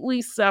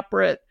completely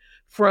separate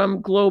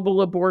from global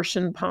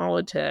abortion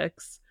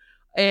politics.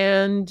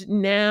 And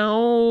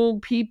now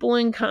people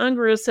in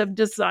Congress have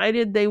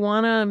decided they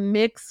want to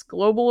mix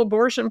global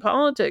abortion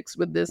politics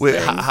with this. Wait,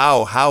 thing.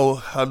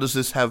 how does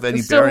this have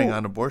any bearing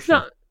on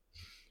abortion?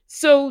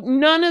 So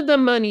none of the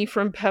money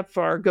from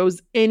PEPFAR goes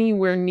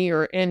anywhere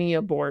near any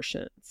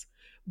abortions.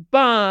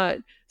 But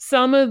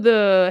some of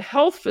the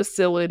health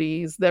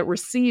facilities that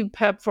receive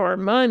PEPFAR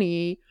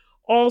money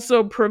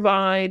also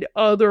provide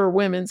other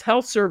women's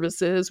health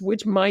services,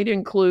 which might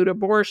include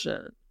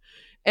abortion.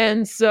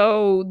 And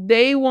so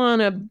they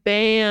want to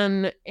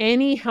ban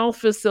any health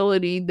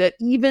facility that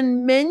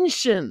even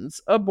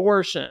mentions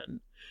abortion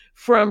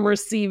from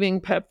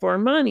receiving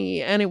PEPFAR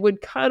money. And it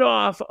would cut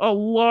off a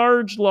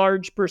large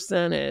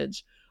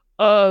percentage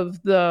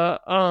of the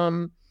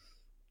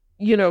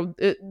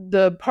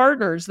the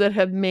partners that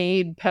have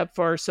made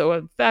PEPFAR so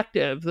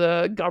effective.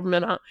 The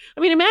government, I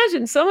mean,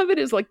 imagine some of it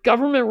is like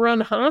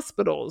government-run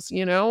hospitals,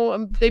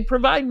 they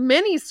provide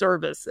many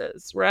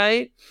services,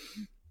 right?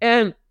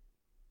 And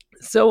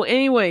so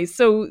anyway,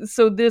 so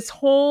this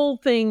whole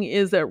thing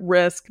is at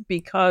risk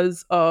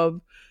because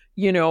of,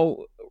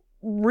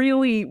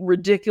 really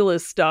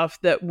ridiculous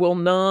stuff that will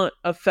not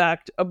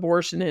affect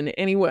abortion in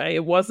any way.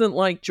 It wasn't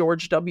like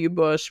George W.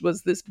 Bush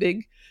was this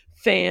big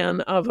fan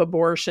of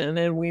abortion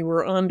and we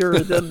were under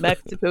the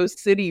Mexico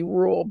City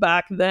rule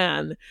back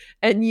then.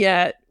 And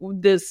yet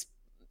this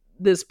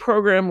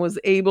program was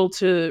able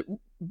to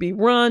be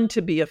run,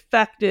 to be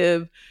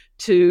effective,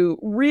 to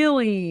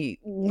really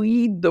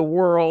lead the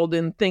world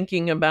in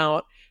thinking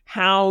about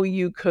how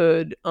you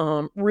could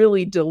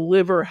really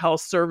deliver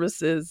health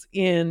services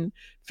in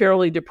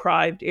fairly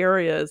deprived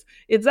areas.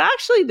 It's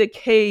actually the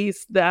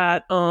case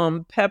that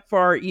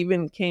PEPFAR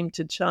even came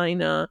to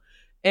China,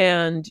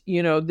 and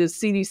the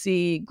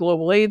CDC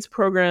Global AIDS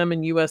Program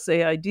and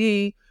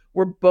USAID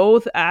were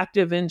both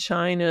active in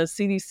China.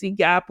 CDC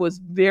GAP was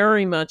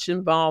very much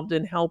involved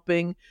in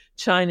helping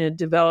China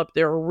develop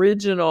their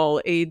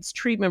original AIDS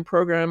treatment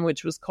program,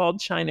 which was called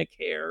China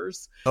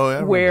Cares. Oh,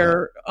 yeah,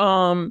 where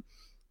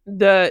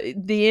the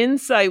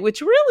insight,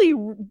 which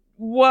really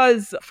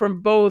was from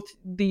both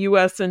the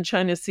US and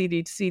China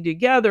CDC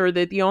together,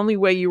 that the only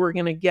way you were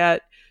going to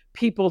get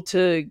people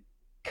to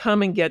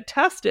come and get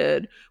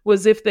tested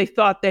was if they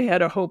thought they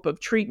had a hope of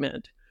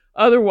treatment.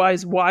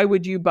 Otherwise, why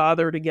would you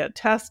bother to get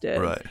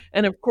tested? Right.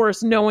 And of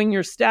course, knowing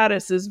your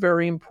status is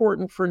very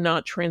important for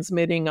not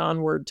transmitting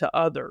onward to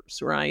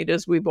others, right?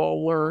 As we've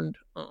all learned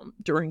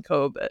during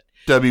COVID.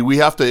 Debbie, we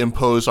have to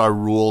impose our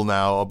rule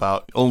now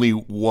about only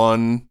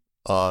one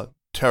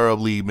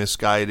terribly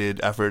misguided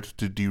effort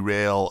to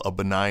derail a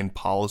benign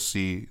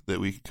policy that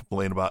we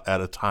complain about at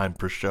a time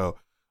per show.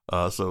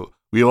 So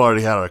we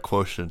already had our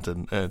quotient,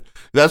 and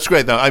that's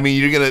great. Now, I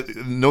mean,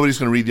 nobody's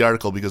gonna read the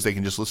article because they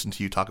can just listen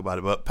to you talk about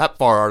it. But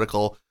PEPFAR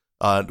article,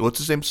 what's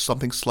his name?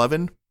 Something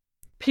Slevin?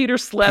 Peter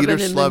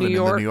Slevin in the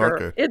New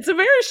Yorker. It's a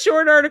very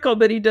short article,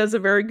 but he does a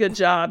very good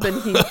job,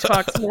 and he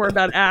talks more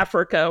about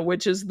Africa,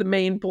 which is the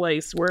main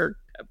place where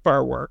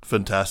PEPFAR works.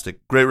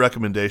 Fantastic, great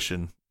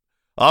recommendation.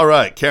 All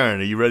right, Karen,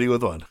 are you ready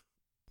with one?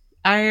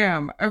 I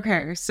am.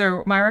 Okay,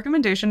 so my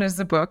recommendation is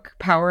the book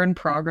Power and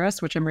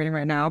Progress, which I'm reading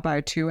right now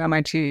by two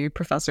MIT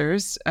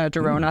professors,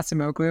 Daron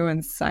Acemoglu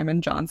and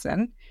Simon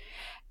Johnson.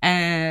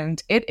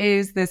 And it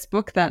is this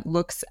book that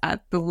looks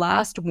at the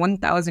last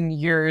 1,000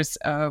 years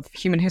of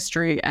human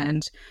history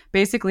and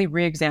basically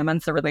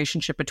re-examines the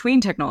relationship between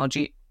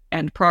technology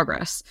and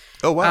progress.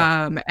 Oh,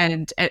 wow.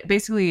 And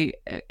basically,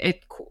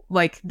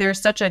 there's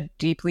such a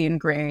deeply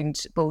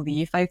ingrained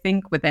belief, I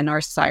think, within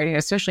our society,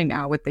 especially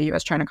now with the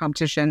US-China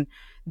competition,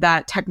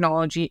 that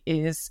technology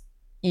is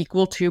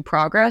equal to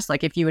progress.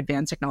 Like, if you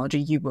advance technology,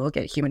 you will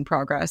get human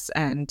progress.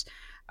 And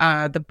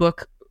the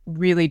book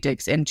really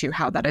digs into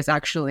how that has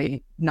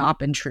actually not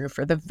been true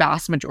for the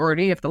vast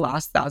majority of the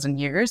last 1,000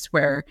 years,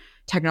 where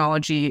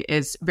technology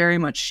is very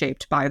much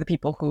shaped by the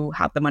people who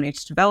have the money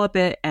to develop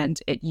it. And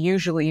it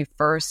usually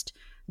first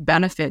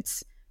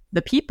benefits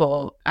the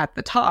people at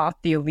the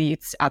top, the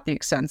elites, at the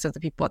expense of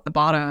the people at the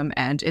bottom.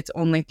 And it's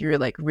only through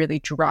really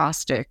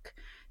drastic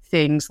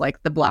things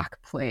like the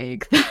Black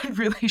Plague that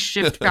really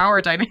shift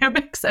power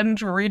dynamics and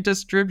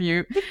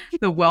redistribute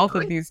the wealth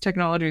of these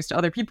technologies to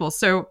other people.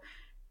 So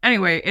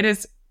anyway, it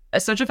is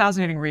such a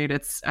fascinating read.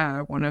 It's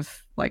one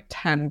of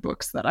 10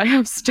 books that I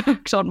have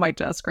stacked on my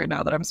desk right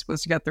now that I'm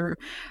supposed to get through.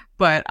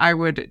 But I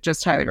would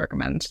just highly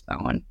recommend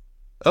that one.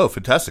 Oh,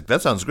 fantastic.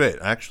 That sounds great.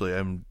 Actually,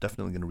 I'm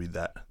definitely going to read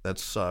that.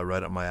 That's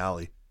right up my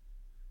alley.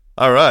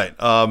 All right.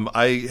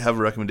 I have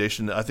a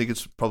recommendation. I think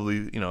it's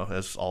probably,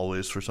 as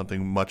always, for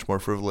something much more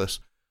frivolous.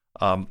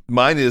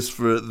 Mine is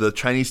for the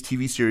Chinese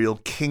TV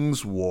serial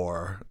King's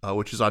War,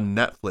 which is on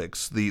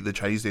Netflix. The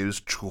Chinese name is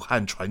Chu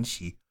Han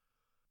Chuanxi.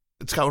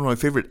 It's got one of my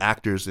favorite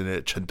actors in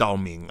it, Chen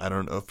Daoming. I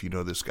don't know if you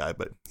know this guy,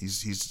 but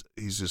he's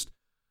just,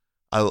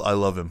 I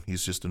love him.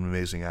 He's just an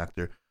amazing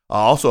actor.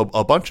 Also,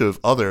 a bunch of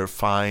other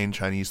fine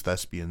Chinese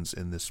thespians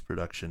in this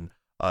production.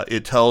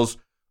 It tells,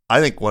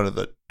 I think, one of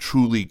the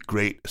truly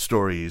great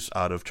stories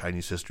out of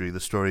Chinese history. The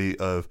story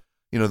of,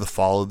 the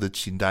fall of the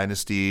Qin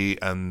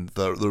dynasty and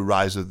the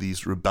rise of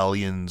these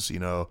rebellions.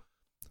 The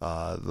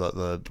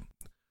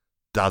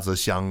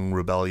Dazixiang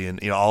rebellion.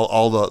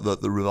 All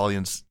the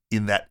rebellions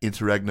in that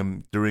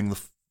interregnum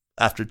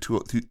after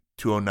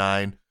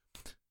 2009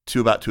 to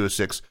about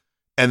 206.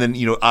 And then,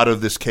 out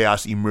of this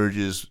chaos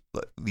emerges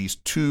these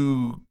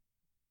two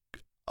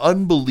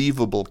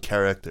unbelievable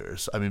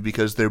characters. I mean,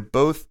 because they're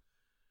both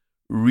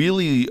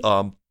really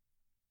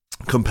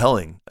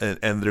compelling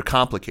and they're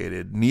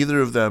complicated.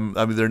 Neither of them,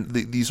 I mean,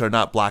 these are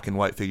not black and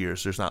white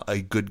figures. There's not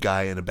a good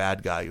guy and a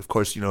bad guy. Of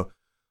course,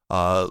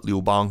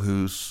 Liu Bang,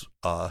 who's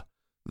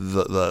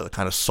the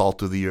kind of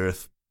salt of the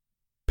earth,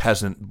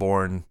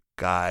 peasant-born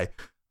guy.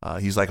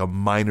 He's like a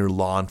minor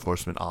law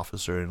enforcement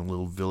officer in a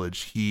little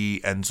village.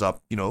 He ends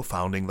up,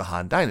 founding the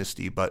Han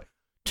Dynasty. But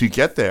to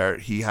get there,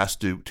 he has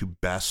to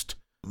best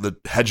the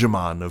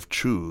hegemon of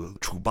Chu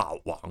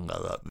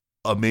Bao,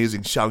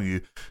 amazing Xiang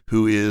Yu,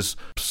 who is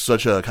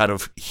such a kind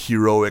of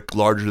heroic,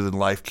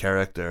 larger-than-life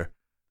character.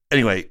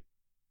 Anyway,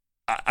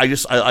 I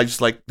just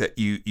like that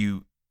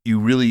you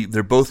really,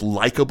 they're both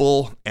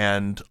likable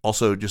and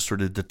also just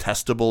sort of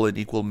detestable in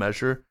equal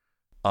measure.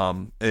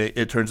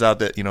 It turns out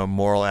that,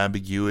 moral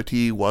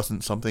ambiguity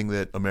wasn't something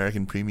that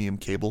American premium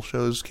cable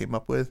shows came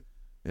up with.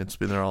 It's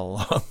been there all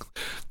along.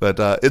 But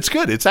it's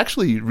good. It's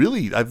actually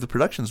really, the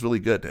production's really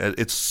good.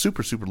 It's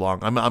super, super long.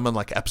 I'm on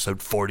like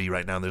episode 40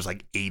 right now, and there's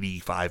like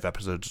 85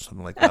 episodes or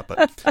something like that.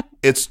 But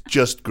it's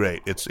just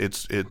great.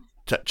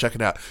 Check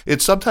it out.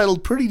 It's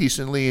subtitled pretty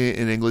decently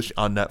in English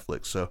on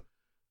Netflix, so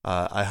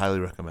I highly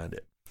recommend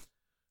it.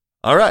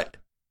 All right.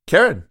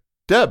 Karen,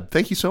 Deb,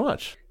 thank you so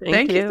much.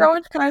 Thank you so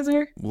much,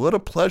 Kaiser. What a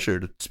pleasure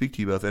to speak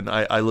to you both, and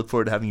I look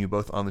forward to having you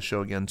both on the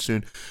show again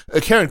soon.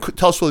 Karen,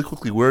 tell us really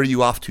quickly, where are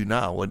you off to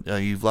now?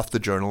 You've left the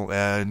Journal,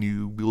 and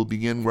you will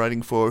begin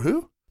writing for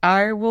who?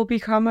 I will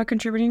become a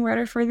contributing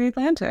writer for The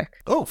Atlantic.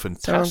 Oh,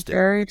 fantastic. So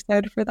very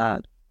excited for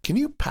that. Can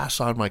you pass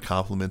on my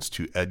compliments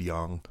to Ed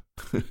Yong?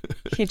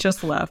 He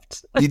just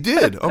left. He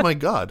did? Oh, my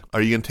God.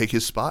 Are you going to take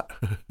his spot?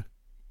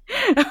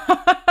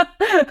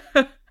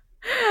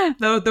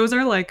 No, those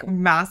are like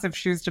massive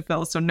shoes to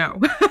fill, so no.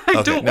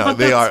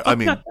 They are. I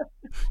mean,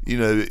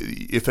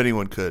 if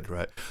anyone could,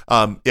 right?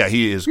 Yeah,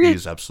 he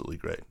is absolutely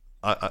great.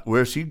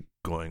 Where's he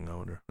going, I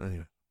wonder?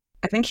 Anyway.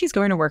 I think he's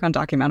going to work on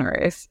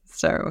documentaries.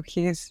 So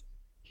he's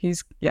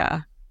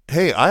yeah.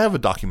 Hey, I have a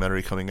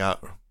documentary coming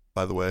out,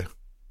 by the way.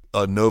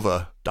 A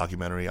Nova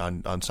documentary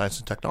on science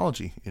and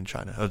technology in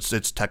China.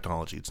 It's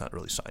technology, it's not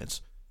really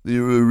science.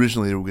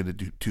 Originally they were going to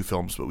do 2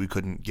 films, but we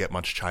couldn't get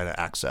much China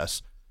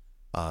access.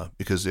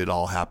 Because it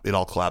all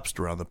collapsed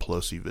around the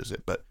Pelosi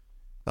visit, but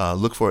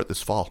look for it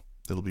this fall.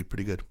 It'll be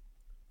pretty good.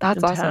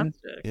 That's awesome.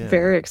 Yeah.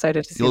 Very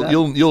excited to see that.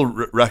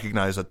 You'll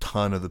recognize a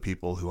ton of the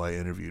people who I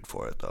interviewed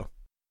for it, though.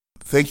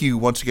 Thank you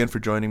once again for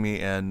joining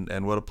me,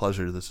 and what a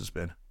pleasure this has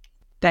been.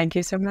 Thank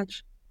you so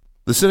much.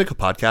 The Sinica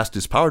Podcast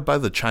is powered by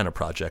the China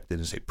Project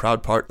and is a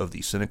proud part of the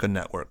Sinica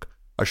Network.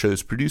 Our show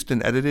is produced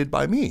and edited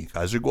by me,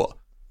 Kaiser Kuo.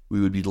 We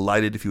would be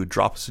delighted if you would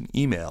drop us an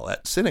email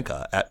at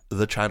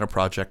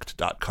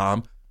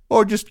sinica@thechinaproject.com.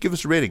 Or just give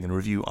us a rating and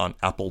review on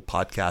Apple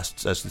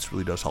Podcasts, as this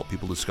really does help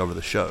people discover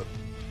the show.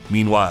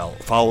 Meanwhile,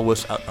 follow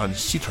us out on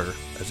Twitter,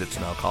 as it's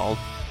now called,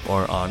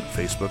 or on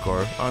Facebook,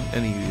 or on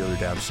any of the other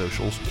damn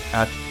socials,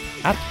 at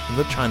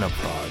The China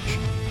Proj.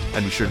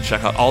 And be sure to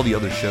check out all the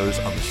other shows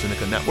on the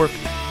Sinica Network.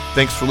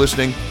 Thanks for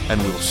listening,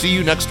 and we'll see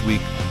you next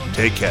week.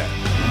 Take care.